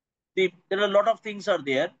 There are a lot of things are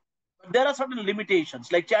there. But there are certain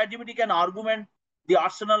limitations. Like ChatGPT can argument the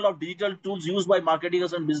arsenal of digital tools used by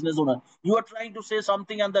marketers and business owners. You are trying to say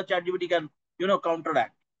something and the ChatGPT can,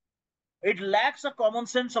 counteract. It lacks a common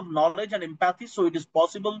sense of knowledge and empathy, so it is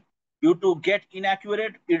possible you to get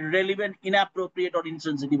inaccurate, irrelevant, inappropriate, or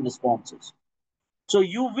insensitive responses. So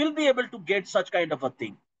you will be able to get such kind of a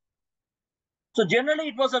thing. So generally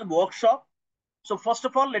it was a workshop. So first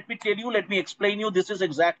of all, let me explain you, this is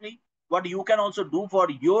exactly what you can also do for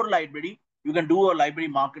your library. You can do a library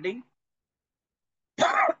marketing.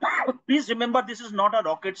 Please remember, this is not a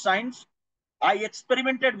rocket science. I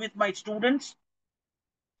experimented with my students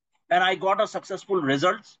and I got a successful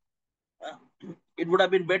results. It would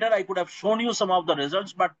have been better I could have shown you some of the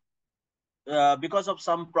results, but because of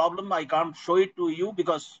some problem, I can't show it to you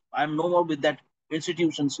because I'm no more with that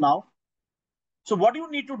institutions now. So what you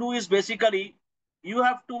need to do is basically, you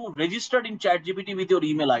have to register in ChatGPT with your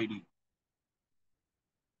email ID.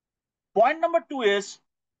 Point number 2 is,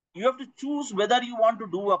 you have to choose whether you want to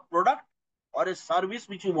do a product or a service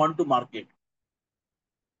which you want to market.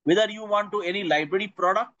 Whether you want to any library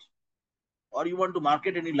product or you want to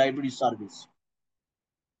market any library service.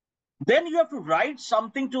 Then you have to write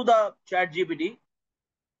something to the ChatGPT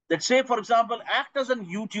that say, for example, act as a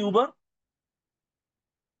YouTuber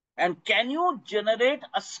and can you generate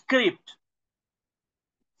a script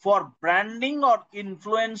for branding or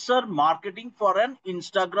influencer marketing for an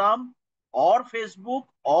Instagram or Facebook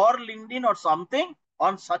or LinkedIn or something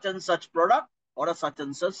on such and such product or a such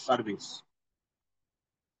and such service.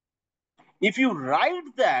 If you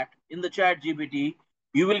write that in the ChatGPT,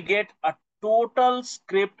 you will get a total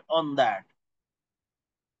script on that.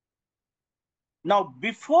 Now,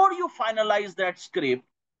 before you finalize that script,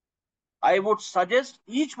 I would suggest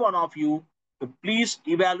each one of you to please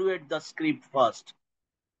evaluate the script first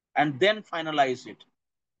and then finalize it.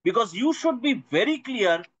 Because you should be very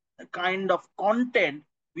clear the kind of content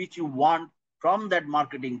which you want from that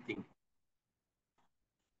marketing thing.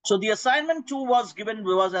 So the assignment 2 was given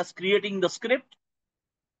was as creating the script.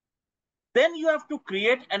 Then you have to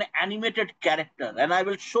create an animated character, and I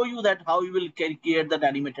will show you that how you will create that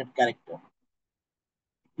animated character.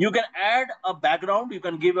 You can add a background. You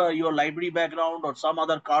can give your library background or some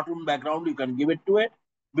other cartoon background. You can give it to it.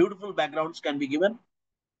 Beautiful backgrounds can be given.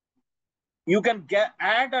 You can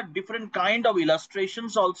add a different kind of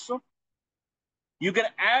illustrations also. You can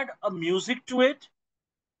add a music to it.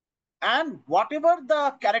 And whatever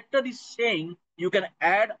the character is saying, you can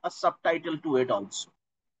add a subtitle to it also.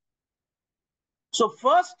 So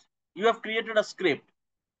first, you have created a script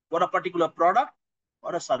for a particular product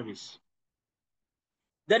or a service.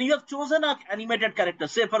 Then you have chosen an animated character.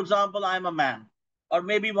 Say, for example, I am a man, or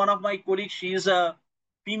maybe one of my colleagues, she is a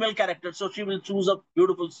female character, so she will choose a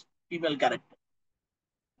beautiful female character.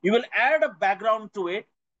 You will add a background to it.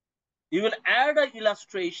 You will add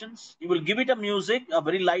illustrations. You will give it a music, a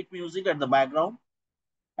very light music at the background,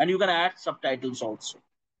 and you can add subtitles also.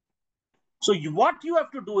 So what you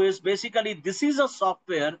have to do is basically, this is a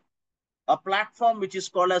software, a platform which is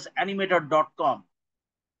called as animator.com.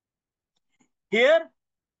 Here,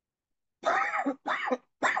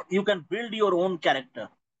 you can build your own character.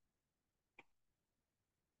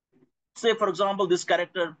 Say, for example, this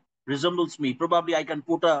character resembles me. Probably I can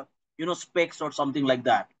put a, specs or something like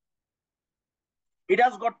that. It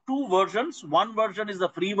has got two versions. One version is the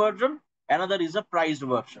free version. Another is a priced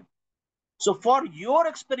version. So for your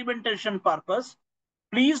experimentation purpose,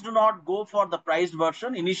 please do not go for the priced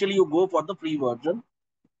version. Initially, you go for the free version.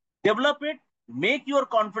 Develop it, make your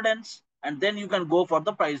confidence, and then you can go for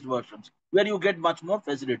the priced versions where you get much more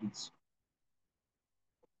facilities.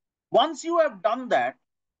 Once you have done that,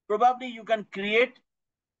 probably you can create,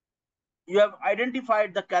 you have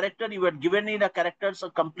identified the character, you have given it a character, so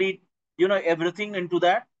complete, everything into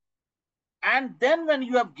that. And then when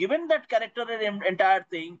you have given that character an entire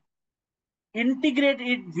thing, integrate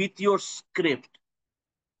it with your script.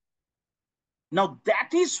 Now that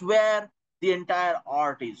is where the entire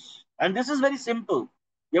art is. And this is very simple.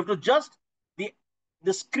 You have to just,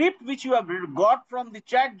 the script which you have got from the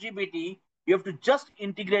ChatGPT, you have to just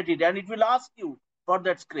integrate it and it will ask you for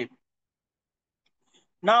that script.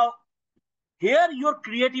 Now, here your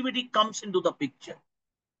creativity comes into the picture.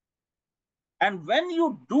 And when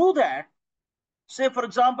you do that, say, for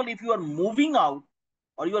example, if you are moving out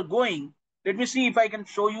or you are going, let me see if I can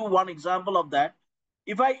show you one example of that.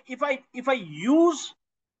 If I use,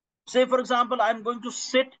 say, for example, I'm going to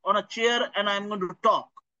sit on a chair and I'm going to talk.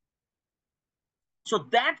 So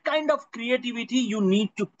that kind of creativity, you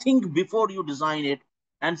need to think before you design it.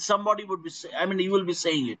 And somebody would be, you will be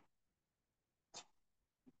saying it.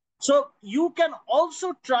 So you can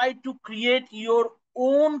also try to create your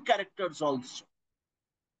own characters also.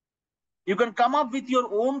 You can come up with your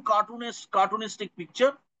own cartoonistic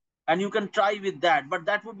picture and you can try with that. But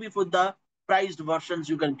that would be for the priced versions,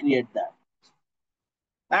 you can create that.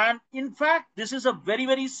 And in fact, this is a very,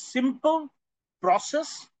 very simple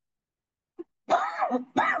process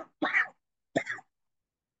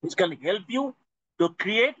which can help you to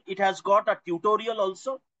create. It has got a tutorial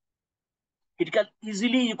also. It can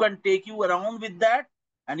easily, you can take you around with that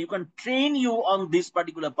and you can train you on this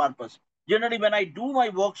particular purpose. Generally, when I do my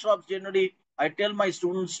workshops, generally, I tell my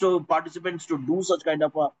students participants to do such kind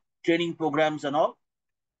of training programs and all.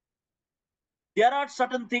 There are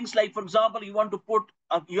certain things like, for example, you want to put,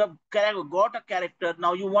 you have got a character.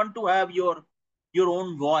 Now you want to have your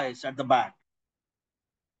own voice at the back.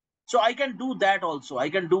 So I can do that also. I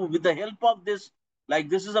can do with the help of this, like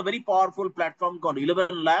this is a very powerful platform called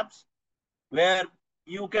 11 Labs, where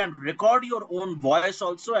you can record your own voice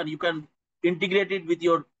also and you can integrate it with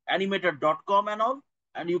your animator.com and all,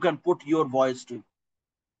 and you can put your voice to it.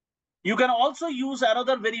 You can also use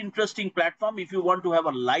another very interesting platform if you want to have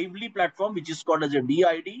a lively platform, which is called as a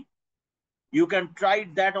DID. You can try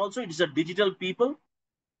that also. It is a digital people.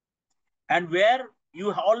 And where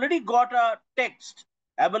you already got a text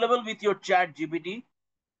available with your ChatGPT,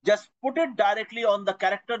 just put it directly on the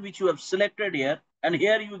character which you have selected here. And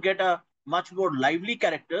here you get a much more lively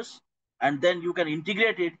characters. And then you can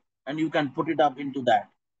integrate it and you can put it up into that.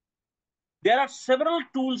 There are several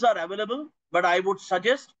tools are available, but I would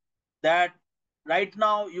suggest that right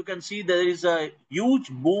now you can see there is a huge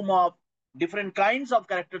boom of different kinds of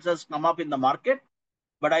characters has come up in the market.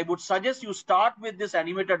 But I would suggest you start with this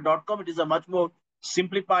animated.com. It is a much more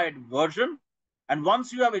simplified version. And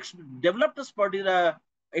once you have developed this particular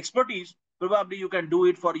expertise, probably you can do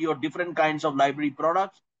it for your different kinds of library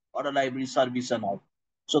products or a library service and all.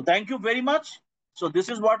 So thank you very much. So this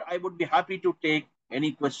is what I would be happy to take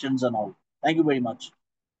any questions and all. Thank you very much.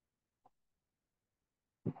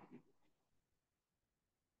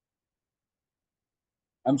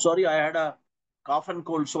 I'm sorry, I had a cough and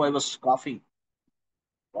cold, so I was coughing.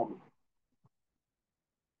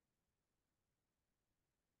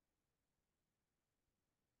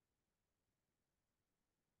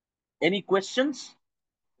 Any questions?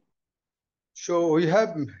 So we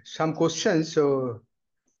have some questions. So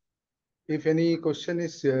if any question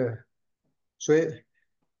is,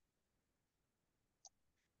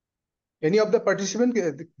 any of the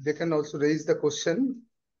participants, they can also raise the question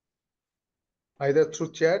either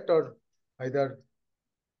through chat or either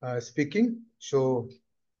speaking. So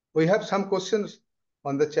we have some questions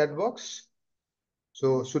on the chat box.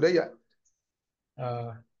 So should I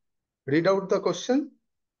read out the question?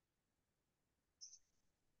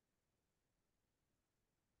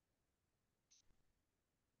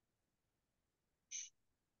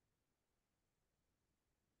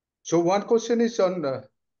 So one question is on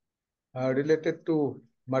related to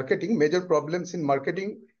marketing, major problems in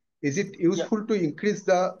marketing. Is it useful to increase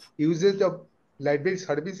the usage of library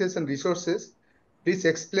services and resources? Please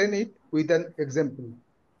explain it with an example.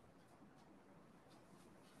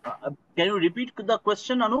 Can you repeat the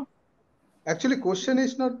question, Anu? Actually, question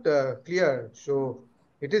is not clear. So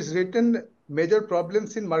it is written major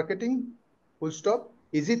problems in marketing, full stop.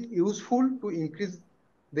 Is it useful to increase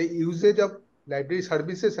the usage of library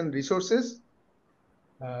services and resources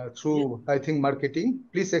through, I think, marketing?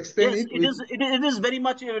 Please explain Yes, it with. it is very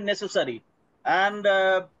much necessary. And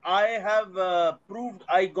I have proved,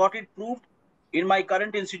 I got it proved in my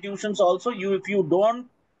current institutions also. If you don't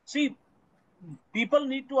see, people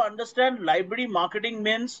need to understand library marketing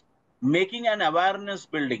means making an awareness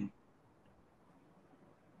building.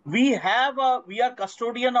 We are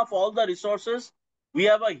custodian of all the resources. We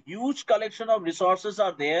have a huge collection of resources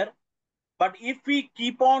are there. But if we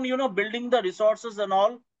keep on, building the resources and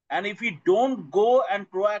all, and if we don't go and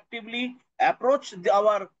proactively approach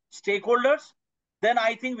our stakeholders, then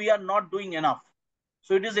I think we are not doing enough.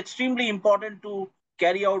 So it is extremely important to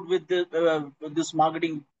carry out with this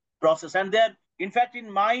marketing process. And there, in fact,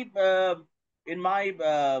 in my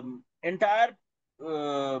entire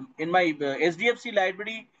in my HDFC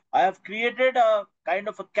library, I have created a kind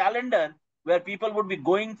of a calendar where people would be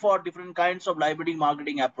going for different kinds of library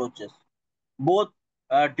marketing approaches, both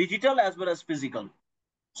digital as well as physical.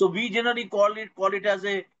 So we generally call it as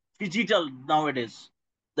a phygital nowadays.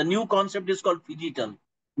 The new concept is called phygital,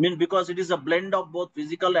 because it is a blend of both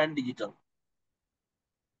physical and digital.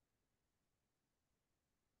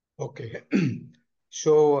 Okay.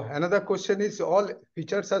 So another question is, all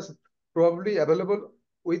features are probably available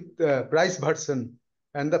with price version,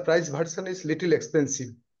 and the price version is little expensive.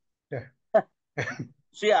 Yeah.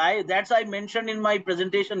 See, that's I mentioned in my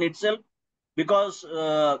presentation itself, because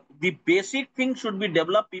the basic thing should be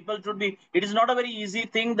developed. People should be. It is not a very easy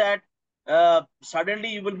thing that suddenly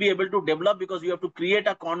you will be able to develop, because you have to create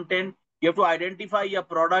a content. You have to identify your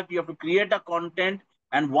product. You have to create a content.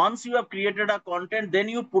 And once you have created a content, then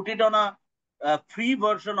you put it on a free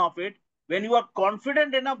version of it. When you are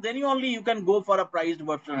confident enough, then you can go for a priced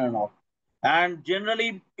version and all. And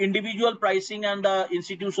generally, individual pricing and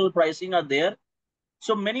institutional pricing are there.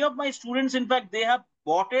 So many of my students, in fact, they have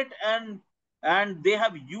bought it, and they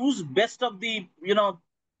have used best of the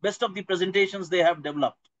presentations they have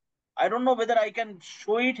developed. I don't know whether I can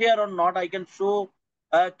show it here or not. I can show.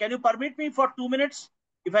 Can you permit me for 2 minutes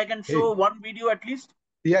if I can show one video at least?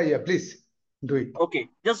 Yeah, please do it. Okay,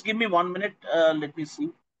 just give me 1 minute. Let me see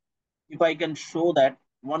if I can show that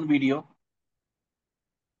one video.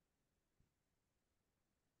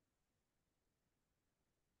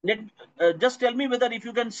 Just tell me whether if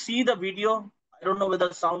you can see the video. I don't know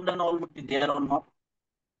whether sound and all would be there or not.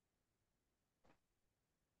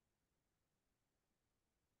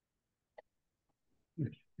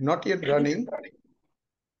 Not yet running.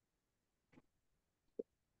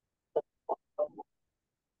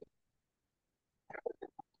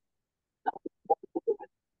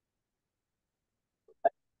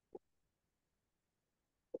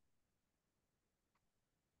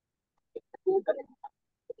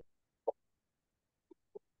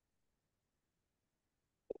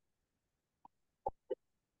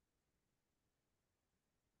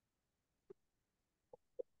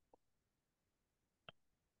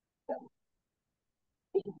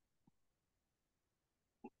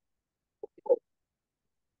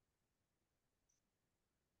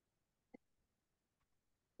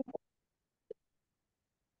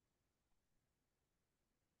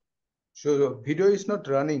 So video is not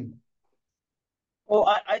running. Oh,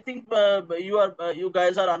 I think you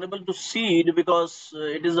guys are unable to see it because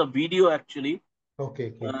it is a video actually.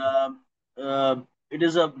 Okay. It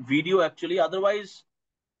is a video actually. Otherwise,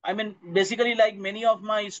 I mean, basically, like many of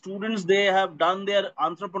my students, they have done their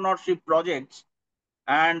entrepreneurship projects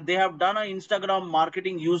and they have done an Instagram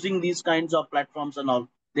marketing using these kinds of platforms and all.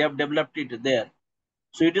 They have developed it there.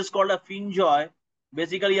 So it is called a FinJoy,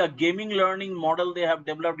 basically a gaming learning model they have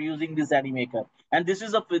developed using this Animaker. And this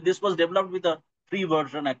was developed with a free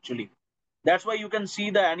version actually. That's why you can see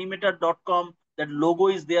the animator.com, that logo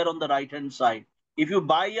is there on the right hand side. If you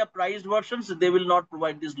buy a priced versions, they will not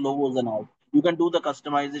provide these logos and all. You can do the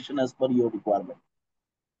customization as per your requirement.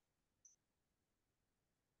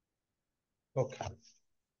 Okay.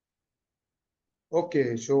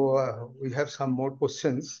 Okay, so we have some more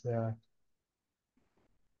questions.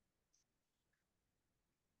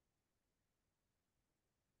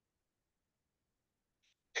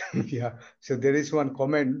 Yeah, so there is one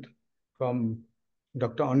comment from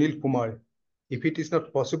Dr. Anil Kumar. If it is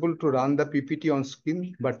not possible to run the PPT on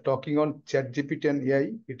screen, but talking on ChatGPT and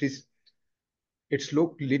AI, it's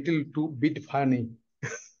look little too bit funny.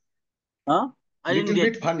 Huh? I didn't Little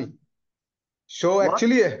get bit funny. So what?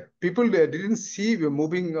 actually, people didn't see the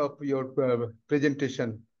moving of your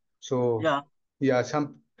presentation. So Yeah.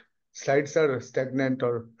 some slides are stagnant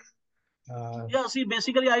or Yeah, see,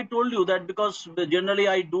 basically, I told you that because generally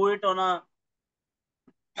I do it on a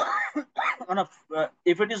on a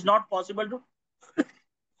if it is not possible to,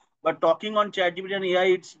 but talking on ChatGPT and AI,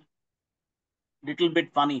 it's little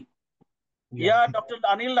bit funny. Yeah, Dr.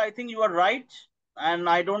 Anil, I think you are right, and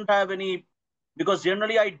I don't have any, because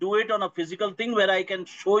generally I do it on a physical thing where I can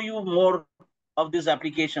show you more of these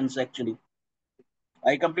applications. Actually,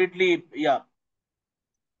 I completely yeah.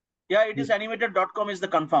 It is animated.com is the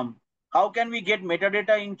confirm. How can we get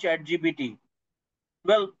metadata in ChatGPT?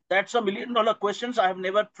 Well, that's $1 million questions. I have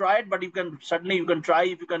never tried, but you can try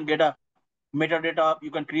if you can get a metadata.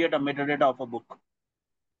 You can create a metadata of a book.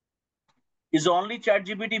 Is only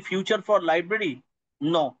ChatGPT future for library?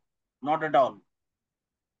 No, not at all.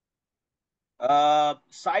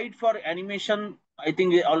 Site for animation, I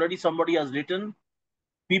think already somebody has written.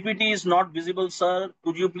 PPT is not visible, sir.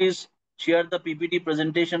 Could you please share the PPT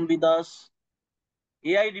presentation with us?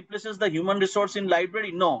 AI replaces the human resource in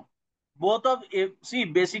library? No. Both of, see,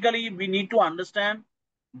 basically we need to understand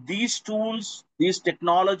these tools, these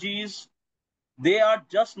technologies, they are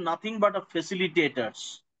just nothing but a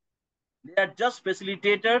facilitators. They are just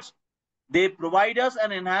facilitators. They provide us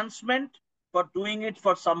an enhancement for doing it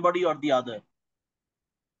for somebody or the other.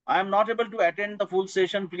 I am not able to attend the full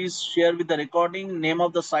session. Please share with the recording. Name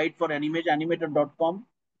of the site for animator.com.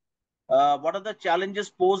 What are the challenges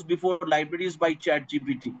posed before libraries by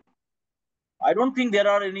ChatGPT? I don't think there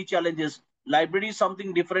are any challenges. Libraries,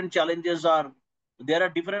 something different challenges are. There are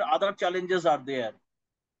different other challenges are there.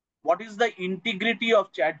 What is the integrity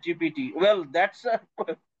of ChatGPT? Well, that's a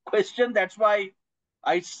question. That's why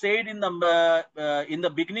I said in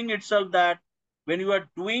the beginning itself that when you are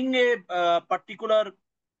doing a particular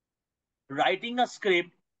writing a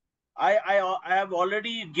script, I have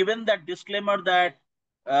already given that disclaimer that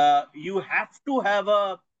you have to have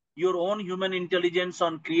your own human intelligence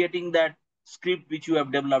on creating that script which you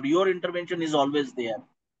have developed. Your intervention is always there.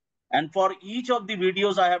 And for each of the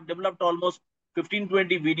videos, I have developed almost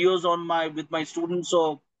 15-20 videos on with my students.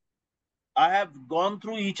 So I have gone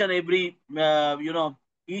through each and every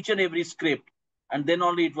script, and then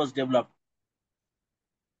only it was developed.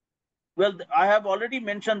 Well, I have already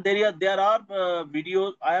mentioned there are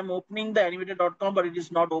videos. I am opening the animated.com, but it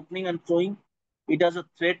is not opening and showing. It has a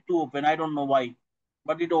thread to open. I don't know why,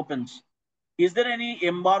 but it opens. Is there any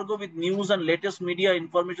embargo with news and latest media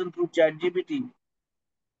information through ChatGPT?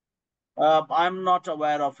 I'm not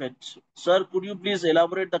aware of it. Sir, could you please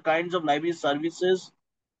elaborate the kinds of library services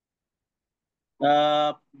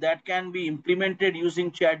that can be implemented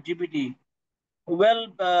using ChatGPT?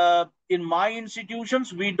 Well, in my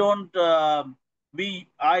institutions, we don't.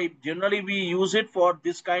 I generally we use it for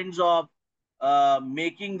this kinds of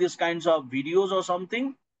making these kinds of videos or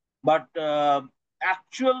something, but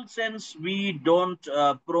actual sense we don't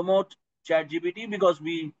promote ChatGPT because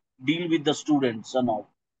we deal with the students and all.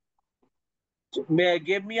 So,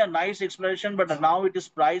 gave me a nice explanation, but now it is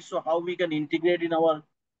priced. So how we can integrate in our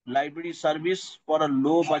library service for a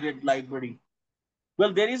low budget library?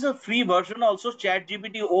 Well, there is a free version also.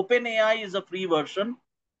 ChatGPT OpenAI is a free version.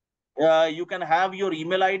 You can have your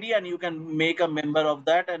email ID and you can make a member of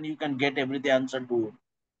that and you can get everything answered to it.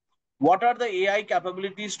 What are the AI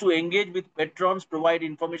capabilities to engage with patrons, provide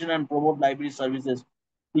information and promote library services?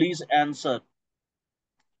 Please answer.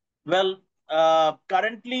 Well,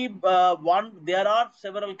 currently, there are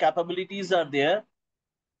several capabilities are there,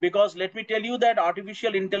 because let me tell you that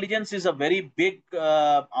artificial intelligence is a very big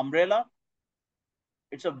umbrella.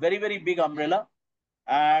 It's a very, very big umbrella.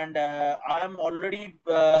 And I am already,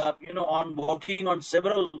 on working on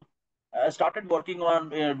several, started working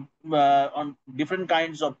on different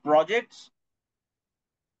kinds of projects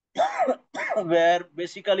where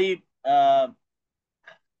basically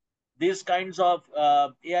these kinds of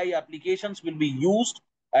AI applications will be used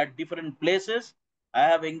at different places. I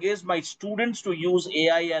have engaged my students to use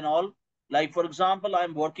AI and all. Like, for example,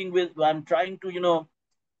 I'm trying to,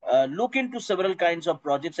 look into several kinds of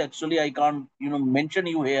projects. Actually, I can't, mention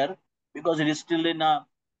you here because it is still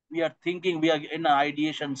we are in an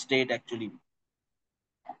ideation state actually.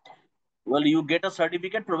 Well, you get a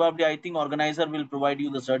certificate, probably I think organizer will provide you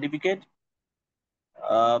the certificate.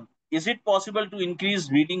 Is it possible to increase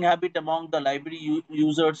reading habit among the library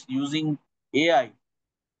users using AI?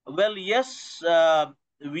 Well, yes,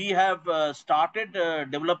 we have started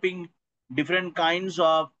developing different kinds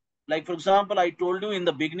of, like, for example, I told you in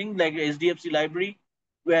the beginning, like HDFC library,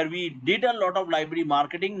 where we did a lot of library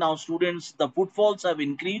marketing. Now students, the footfalls have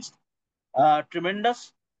increased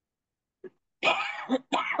tremendous.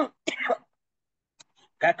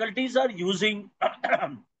 Faculties are using,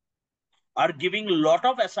 are giving a lot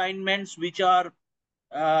of assignments which are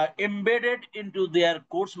embedded into their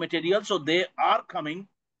course material. So they are coming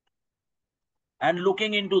and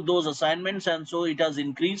looking into those assignments, and so it has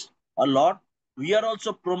increased a lot. We are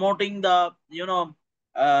also promoting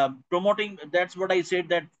promoting, that's what I said,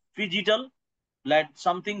 that digital, like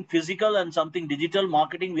something physical and something digital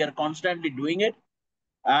marketing. We are constantly doing it.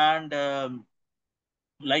 And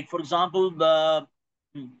like, for example, the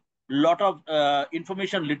lot of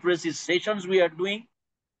information literacy sessions we are doing.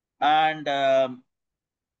 And I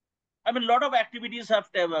mean, a lot of activities have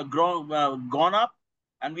gone up,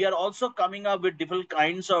 and we are also coming up with different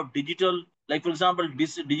kinds of digital, like, for example,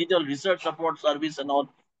 digital research support service and all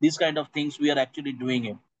these kind of things. We are actually doing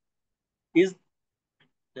it.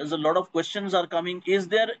 There's a lot of questions are coming. Is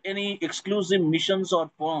there any exclusive missions or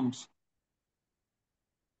firms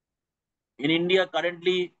in India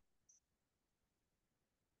currently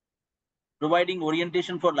providing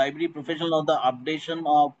orientation for library professional or the updation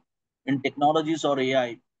of in technologies or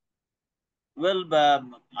AI? Well,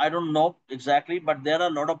 I don't know exactly, but there are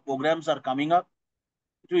a lot of programs are coming up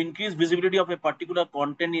to increase visibility of a particular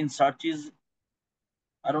content in searches.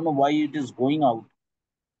 I don't know why it is going out.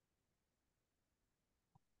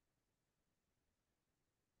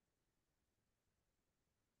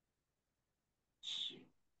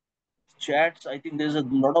 Chats, I think there's a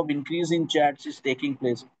lot of increase in chats is taking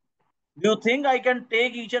place. Do you think I can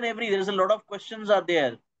take each and every? There's a lot of questions are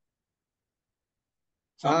there.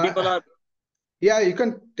 Some people are. Yeah, you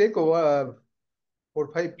can take over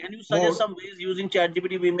 4-5 Can you suggest more. some ways using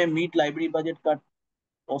ChatGPT we may meet library budget cut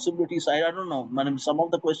possibilities? I don't know. I mean, some of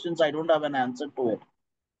the questions I don't have an answer to it.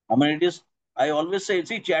 I mean, it is. I always say,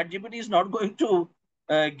 see, ChatGPT is not going to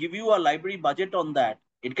give you a library budget on that.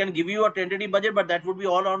 It can give you a tentative budget, but that would be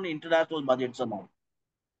all on international budgets and all.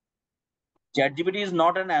 ChatGPT is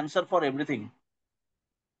not an answer for everything.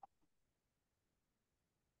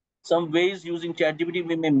 Some ways using ChatGPT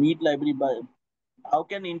we may meet library budget. How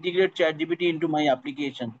can integrate ChatGPT into my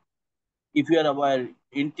application? If you are aware,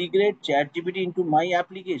 integrate ChatGPT into my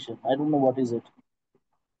application. I don't know what is it.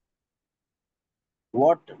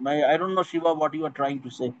 I don't know, Shiva, what you are trying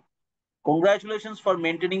to say. Congratulations for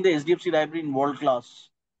maintaining the HDFC library in world class.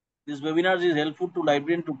 This webinar is helpful to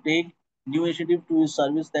librarian to take new initiative to his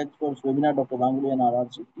service. Thanks for this webinar, Dr. Ganguly and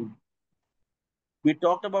RRC team. We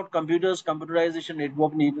talked about computers, computerization,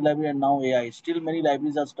 networking, library, and now AI. Still, many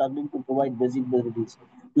libraries are struggling to provide basic facilities.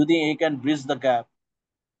 Do you think AI can bridge the gap?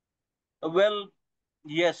 Well,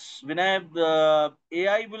 yes,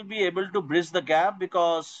 AI will be able to bridge the gap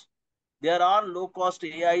because there are low-cost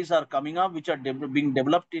AIs are coming up, which are being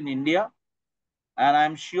developed in India. And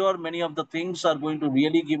I'm sure many of the things are going to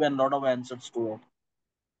really give a lot of answers to it.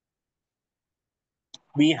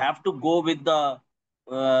 We have to go with the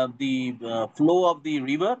flow of the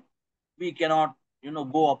river. We cannot,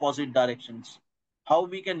 go opposite directions. How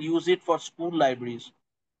we can use it for school libraries?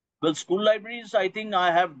 Well, school libraries, I think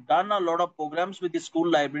I have done a lot of programs with the school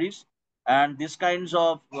libraries, and this kinds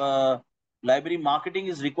of library marketing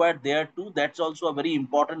is required there too. That's also a very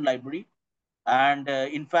important library. And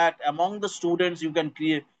in fact, among the students, you can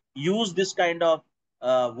use this kind of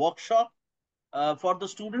workshop for the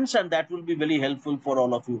students, and that will be very helpful for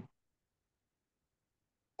all of you.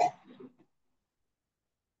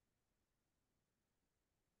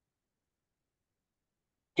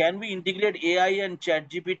 can we integrate AI and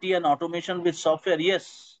ChatGPT and automation with software?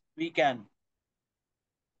 Yes, we can.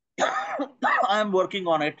 I am working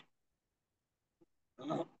on it.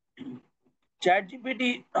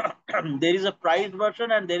 ChatGPT, there is a priced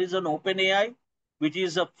version and there is an OpenAI, which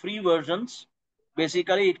is a free versions.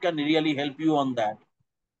 Basically, it can really help you on that.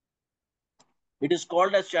 It is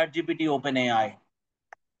called as ChatGPT OpenAI.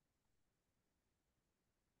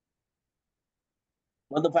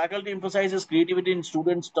 When the faculty emphasizes creativity in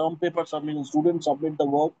students' term paper submission, students submit the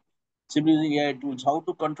work simply using AI tools. How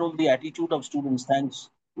to control the attitude of students? Thanks,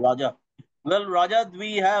 Raja. Well, Raja,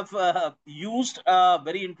 we have used a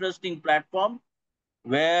very interesting platform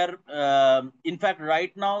where, in fact,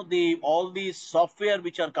 right now all these software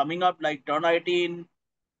which are coming up like Turn18,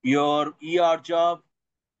 your ER job,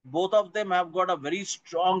 both of them have got a very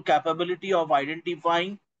strong capability of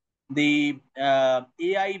identifying the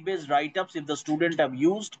AI-based write-ups. If the student have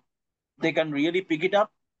used, they can really pick it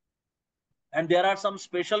up. And there are some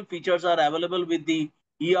special features are available with the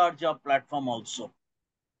ER job platform also.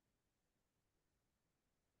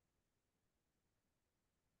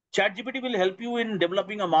 ChatGPT will help you in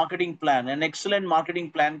developing a marketing plan. An excellent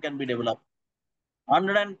marketing plan can be developed.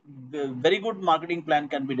 Very good marketing plan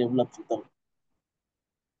can be developed with them.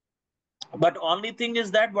 But only thing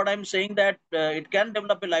is that what I'm saying that it can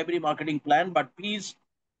develop a library marketing plan, but please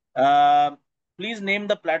name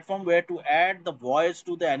the platform where to add the voice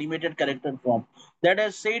to the animated character form. That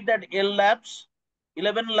has said that 11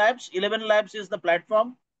 Labs is the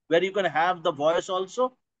platform where you can have the voice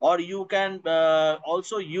also, or you can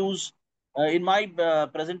also use in my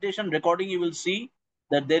presentation recording, you will see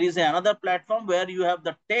that there is another platform where you have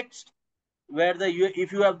the text, where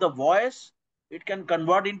if you have the voice, it can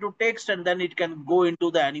convert into text and then it can go into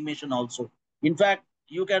the animation also. In fact,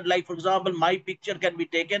 you can, like for example, my picture can be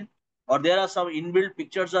taken, or there are some inbuilt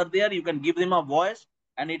pictures are there. You can give them a voice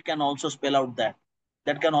and it can also spell out that.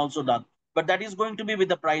 That can also done. But that is going to be with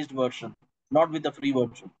the priced version, not with the free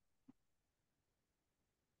version.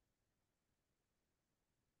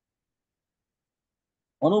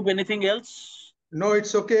 Anup, anything else? No,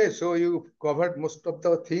 it's okay. So you covered most of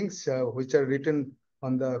the things which are written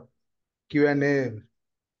on the Q&A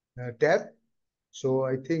tab. So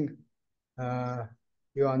I think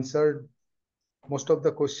you answered most of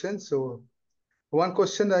the questions. So one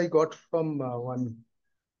question I got from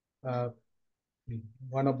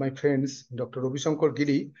one of my friends, Dr. Ravi Shankar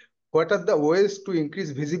Giri, what are the ways to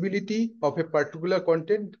increase visibility of a particular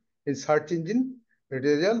content in search engine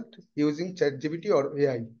result using ChatGPT or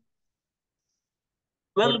AI?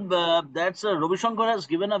 Well, that's Ravi Shankar has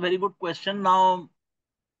given a very good question. Now,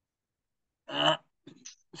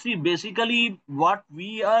 see, basically, what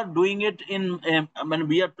we are doing it in,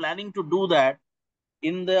 we are planning to do that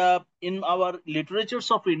in our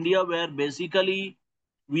literatures of India, where basically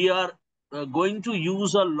we are going to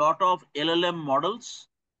use a lot of LLM models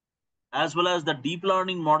as well as the deep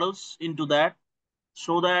learning models into that,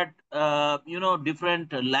 so that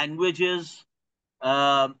different languages,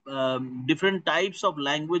 different types of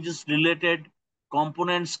languages related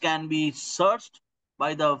components can be searched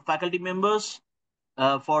by the faculty members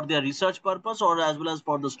for their research purpose, or as well as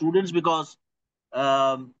for the students, because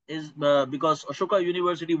because Ashoka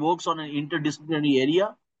University works on an interdisciplinary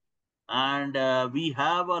area, and we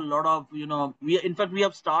have a lot of we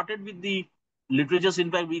have started with the literatures. In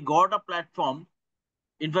fact, we got a platform.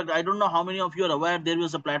 In fact, I don't know how many of you are aware, there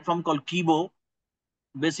was a platform called Kibo,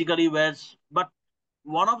 basically, but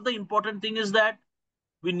one of the important thing is that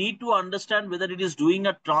we need to understand whether it is doing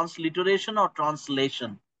a transliteration or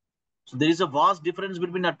translation. So there is a vast difference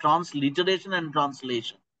between a transliteration and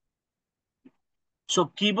translation. So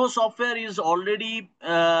Kibo software is already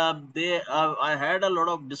I had a lot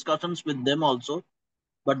of discussions with them also,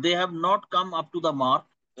 but they have not come up to the mark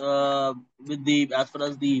with the as far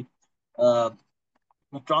as the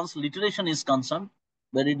transliteration is concerned,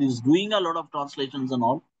 where it is doing a lot of translations and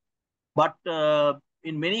all. But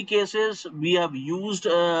in many cases, we have used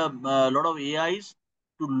a lot of AIs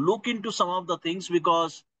to look into some of the things,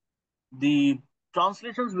 because the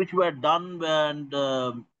translations which were done and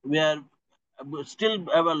were still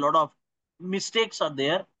have a lot of mistakes are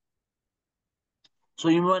there. So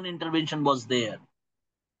human intervention was there.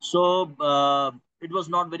 So it was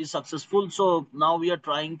not very successful. So now we are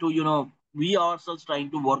trying to, we ourselves trying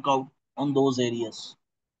to work out on those areas.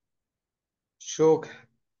 So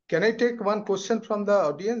can I take one question from the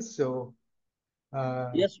audience? So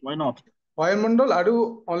yes, why not? Oyan Mondal, are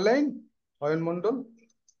you online? Oyan Mondal?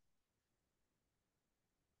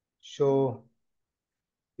 So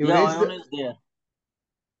you Oyan is there.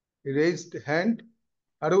 Raised hand.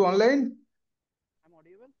 Are you online? I'm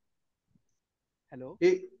audible. Hello.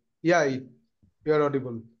 Yeah, you are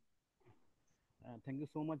audible. Thank you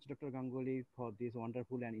so much, Dr. Ganguly, for this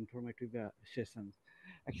wonderful and informative sessions.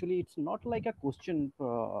 Actually, it's not like a question.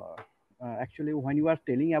 Actually, when you are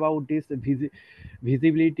telling about this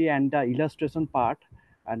visibility and the illustration part,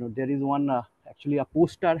 I know there is one actually a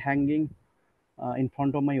poster hanging in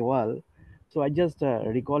front of my wall. So I just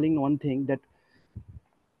recalling one thing that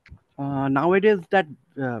nowadays that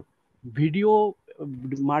video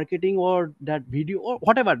marketing or that video or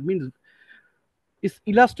whatever means is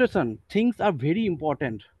illustration things are very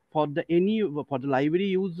important for the any for the library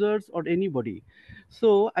users or anybody.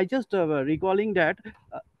 So I just recalling that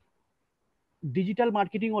uh, digital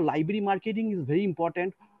marketing or library marketing is very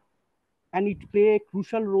important, and it play a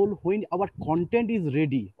crucial role when our content is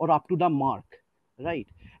ready or up to the mark, right?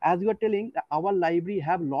 As you are telling, our library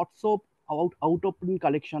have lots of out of print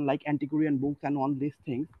collection like antiquarian books and all these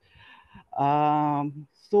things.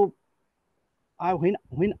 So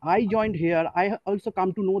when I joined here, I also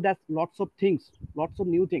come to know that lots of things, lots of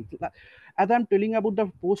new things. As I'm telling about the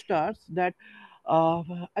posters, that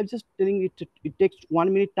I'm just telling it. It takes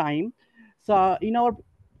 1 minute time. So in our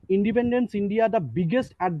Independence India, the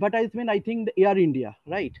biggest advertisement I think the Air India,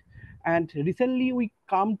 right? And recently we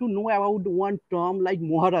come to know about one term like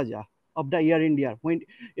Maharaja of the Air India when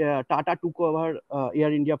Tata took over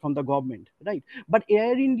Air India from the government, right? But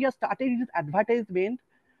Air India started its advertisement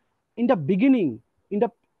in the beginning, in the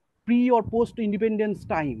pre or post independence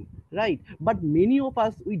time, right? But many of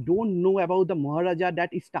us we don't know about the Maharaja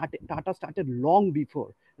that is started Tata started long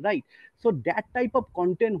before, right? So that type of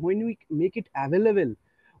content when we make it available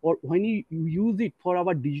or when you use it for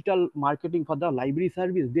our digital marketing for the library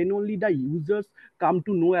service, then only the users come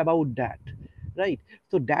to know about that, right?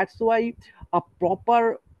 So that's why a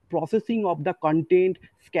proper processing of the content,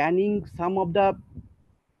 scanning some of the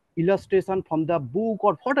illustration from the book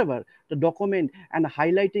or whatever the document and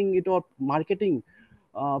highlighting it or marketing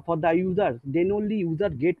for the users, then only user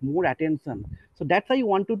get more attention. So that's why I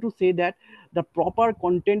wanted to say that the proper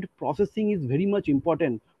content processing is very much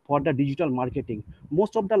important for the digital marketing.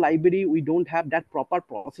 Most of the library we don't have that proper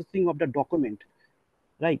processing of the document,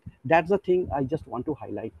 right? That's the thing I just want to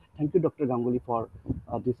highlight. Thank you, Dr. Ganguly, for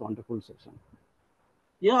this wonderful session.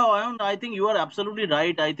 Yeah, and I think you are absolutely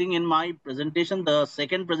right. I think in my presentation, the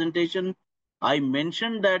second presentation, I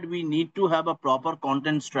mentioned that we need to have a proper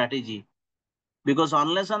content strategy, because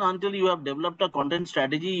unless and until you have developed a content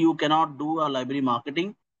strategy, you cannot do a library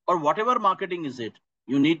marketing or whatever marketing is it.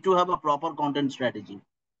 You need to have a proper content strategy,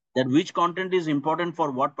 that which content is important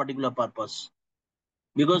for what particular purpose.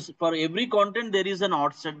 Because for every content, there is an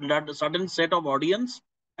certain set of audience,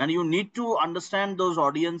 and you need to understand those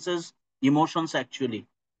audiences' emotions actually.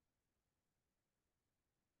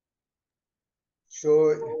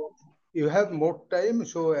 So you have more time.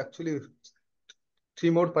 So actually, 3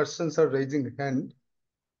 more persons are raising hand.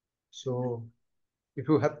 So if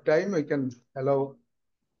you have time, I can allow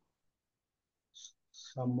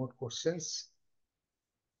some more questions.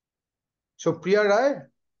 So Priya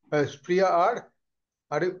Rai, Priya R,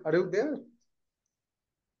 are you there?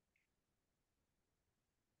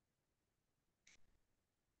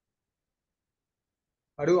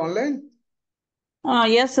 Are you online?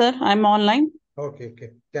 Yes, sir. I'm online. Okay.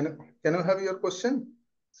 Can you have your question?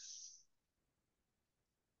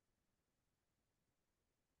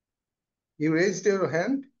 You raised your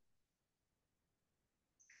hand.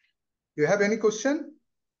 You have any question?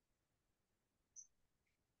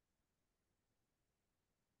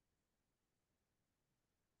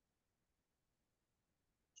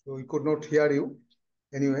 So we could not hear you.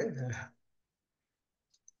 Anyway.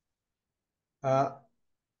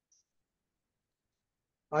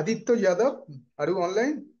 Aditya Yadav, are you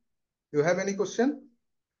online? You have any question?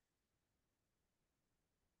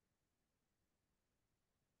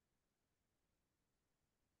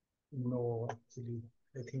 No, actually,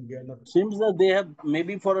 I think they are not. Seems that they have,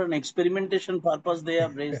 maybe for an experimentation purpose, they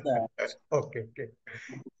have raised that. Okay.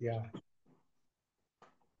 Yeah.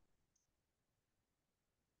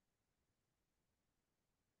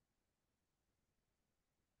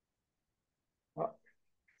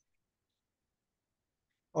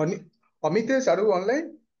 Amitesh, are you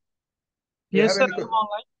online? Yes, sir, I'm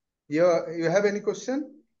online. You have any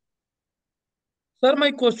question? Sir,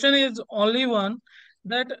 my question is only one,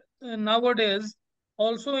 that nowadays,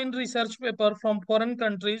 also in research paper from foreign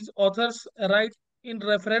countries, authors write in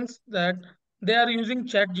reference that they are using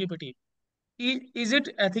ChatGPT. Is it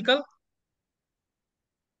ethical?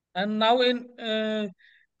 And uh,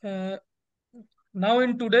 now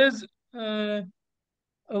in today's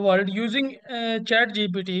world, using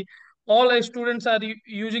ChatGPT, all students are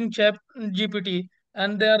using ChatGPT.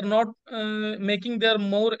 and they are not making their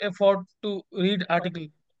more effort to read article.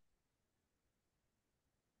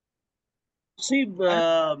 See,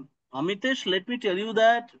 Amitesh, let me tell you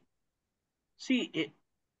that, see,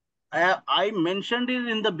 I mentioned it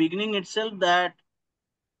in the beginning itself that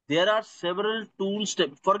there are several tools.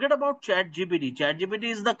 Forget about ChatGPT. ChatGPT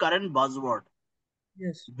is the current buzzword.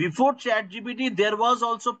 Yes. Before ChatGPT, there was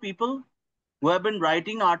also people who have been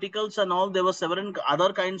writing articles and all. There were several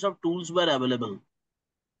other kinds of tools were available.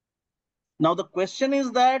 Now the question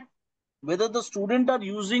is that whether the student are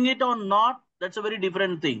using it or not, that's a very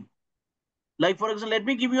different thing. Like for example, let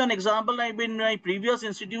me give you an example. I've been in my previous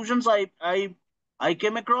institutions. I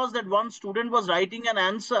came across that one student was writing an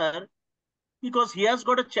answer because he has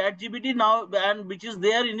got a ChatGPT now, and which is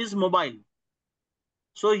there in his mobile.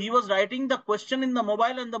 So he was writing the question in the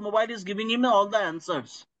mobile, and the mobile is giving him all the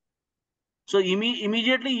answers. So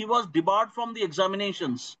immediately he was debarred from the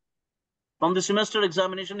examinations, from the semester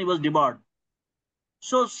examination. He was debarred.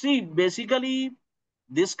 So see, basically,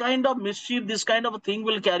 this kind of mischief, this kind of a thing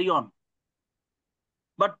will carry on.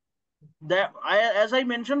 But as I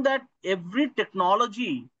mentioned, that every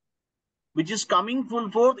technology which is coming full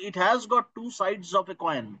force, it has got two sides of a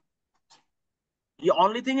coin. The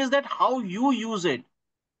only thing is that how you use it.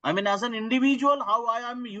 I mean, as an individual, how I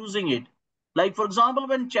am using it. Like, for example,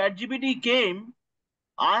 when ChatGPT came,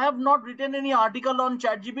 I have not written any article on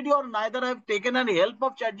ChatGPT, or neither have taken any help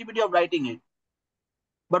of ChatGPT of writing it.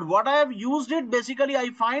 But what I have used it, basically,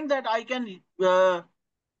 I find that I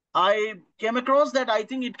came across that I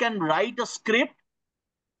think it can write a script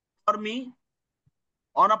for me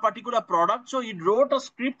on a particular product. So it wrote a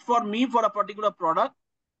script for me for a particular product.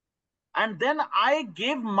 And then I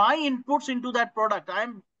gave my inputs into that product.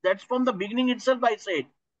 That's from the beginning itself. I said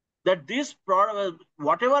that this product,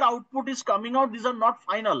 whatever output is coming out, these are not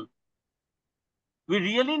final. We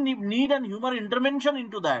really need a human intervention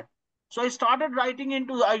into that. So I started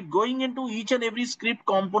going into each and every script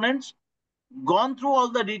components, gone through all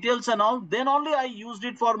the details and all. Then only I used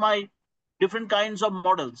it for my different kinds of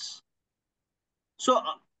models. So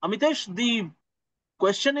Amitesh, the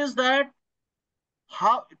question is that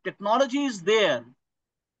how technology is there.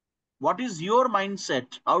 What is your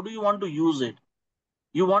mindset? How do you want to use it?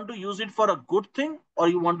 You want to use it for a good thing, or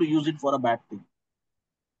you want to use it for a bad thing?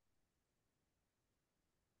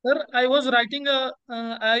 Sir, I was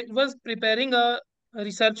preparing a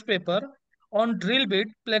research paper on drill bit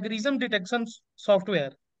plagiarism detection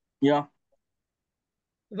software. Yeah.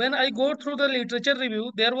 When I go through the literature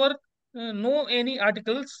review, there were no any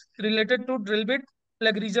articles related to drill bit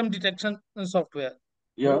plagiarism detection software.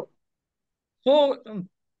 Yeah. So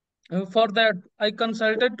for that, I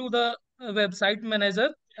consulted to the website manager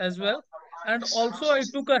as well, and also I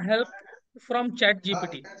took a help from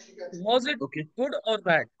ChatGPT. Was it Okay. good or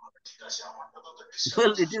bad?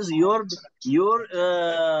 Well, it is your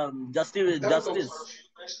justice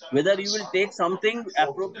whether you will take something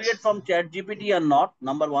appropriate from ChatGPT or not.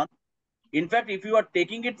 Number one. In fact, if you are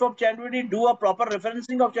taking it from ChatGPT, do a proper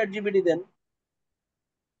referencing of ChatGPT then.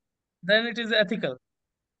 Then it is ethical.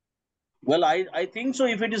 Well, I think so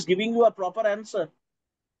if it is giving you a proper answer.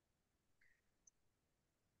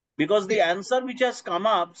 Because the answer which has come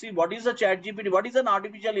up, see, what is a ChatGPT? What is an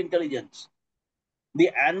artificial intelligence?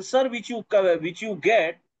 The answer which you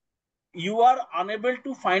get, you are unable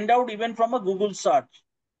to find out even from a Google search.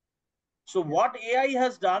 So what AI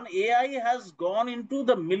has done, AI has gone into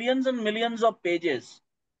the millions and millions of pages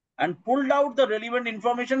and pulled out the relevant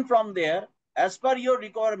information from there as per your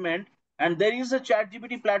requirement. And there is a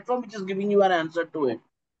ChatGPT platform which is giving you an answer to it.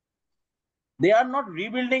 They are not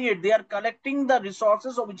rebuilding it. They are collecting the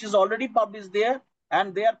resources which is already published there,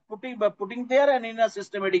 and they are putting there and in a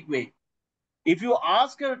systematic way. If you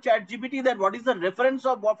ask ChatGPT that what is the reference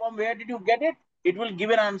of from where did you get it, it will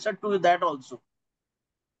give an answer to that also.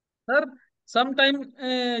 Sir, sometimes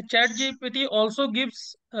ChatGPT also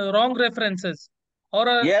gives wrong references or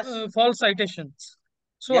Yes, false citations.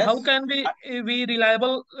 So how yes. can we be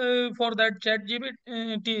reliable for that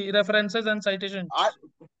ChatGPT references and I, citations?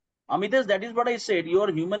 Amitesh, that is what I said. Your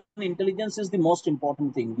human intelligence is the most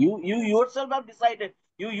important thing. You yourself have decided.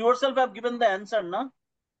 You yourself have given the answer, na?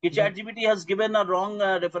 Yeah. ChatGPT has given a wrong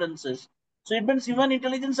references. So it means human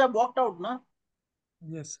intelligence have walked out, na?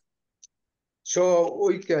 Yes. So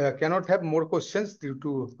we cannot have more questions due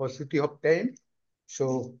to paucity of time.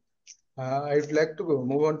 So I would like to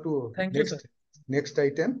move on to Thank you, sir. next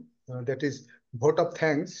item, that is vote of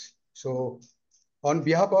thanks. So on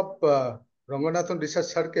behalf of Ranganathan Research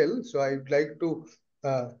Circle, so I would like to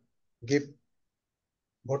give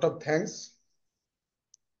vote of thanks.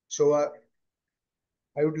 So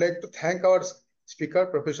I would like to thank our speaker,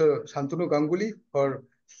 Professor Shantanu Ganguly, for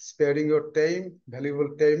sparing your time,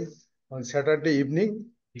 valuable time on Saturday evening,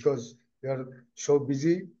 because you are so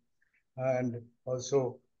busy, and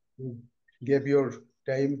also you gave your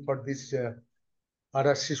time for this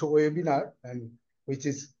RRC webinar, and which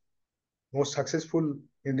is most successful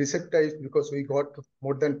in recent times because we got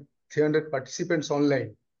more than 300 participants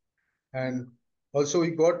online. And also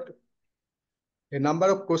we got a number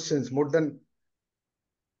of questions, more than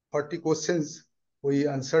 40 questions we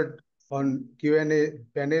answered on Q&A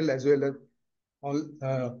panel as well as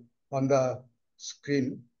on the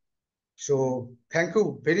screen. So thank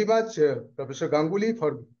you very much, Professor Ganguly,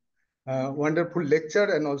 for wonderful lecture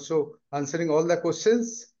and also answering all the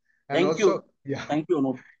questions. And Thank you. Yeah. Thank you,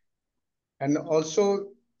 Anup. And also,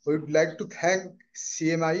 we would like to thank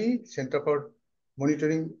CMI, Center for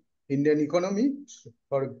Monitoring Indian Economy,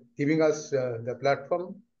 for giving us the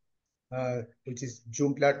platform, which is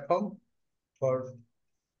Zoom platform, for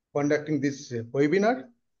conducting this webinar.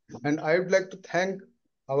 And I would like to thank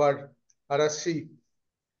our RRC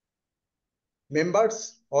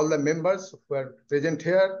members, all the members who are present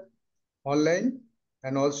here online,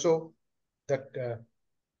 and also that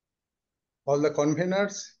all the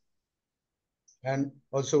conveners, and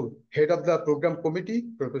also head of the program committee,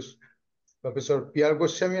 Professor P.R.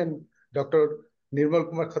 Goswami and Dr. Nirmal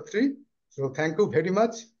Kumar Khatri. So thank you very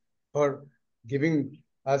much for giving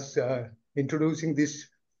us, introducing this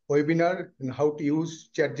webinar and how to use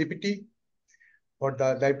ChatGPT for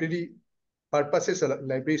the library purposes,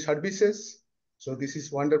 library services. So this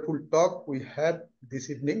is wonderful talk we had this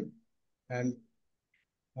evening. And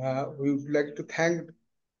we would like to thank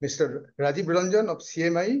Mr. Rajiv Ranjan of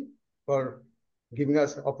CMI for giving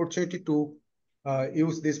us opportunity to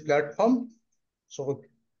use this platform. So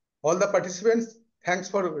all the participants, thanks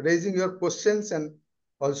for raising your questions, and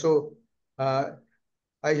also I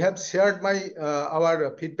have shared my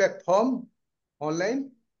our feedback form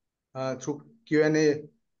online through Q&A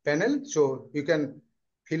panel. So you can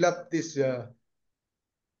fill up this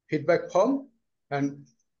feedback form, and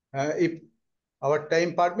if our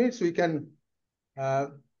time permits, we can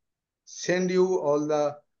send you all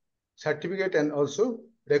the certificate and also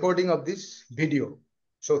recording of this video.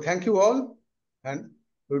 So thank you all, and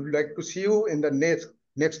we would like to see you in the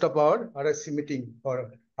next of our RRC meeting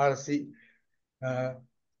or RRC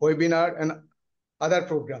webinar and other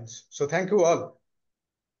programs. So thank you all.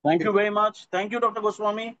 Thank you very much. Thank you, Dr.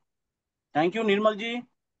 Goswami. Thank you, Nirmalji.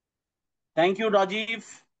 Thank you, Rajiv.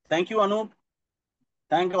 Thank you, Anup.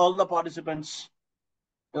 Thank all the participants.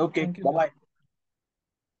 Okay, bye-bye.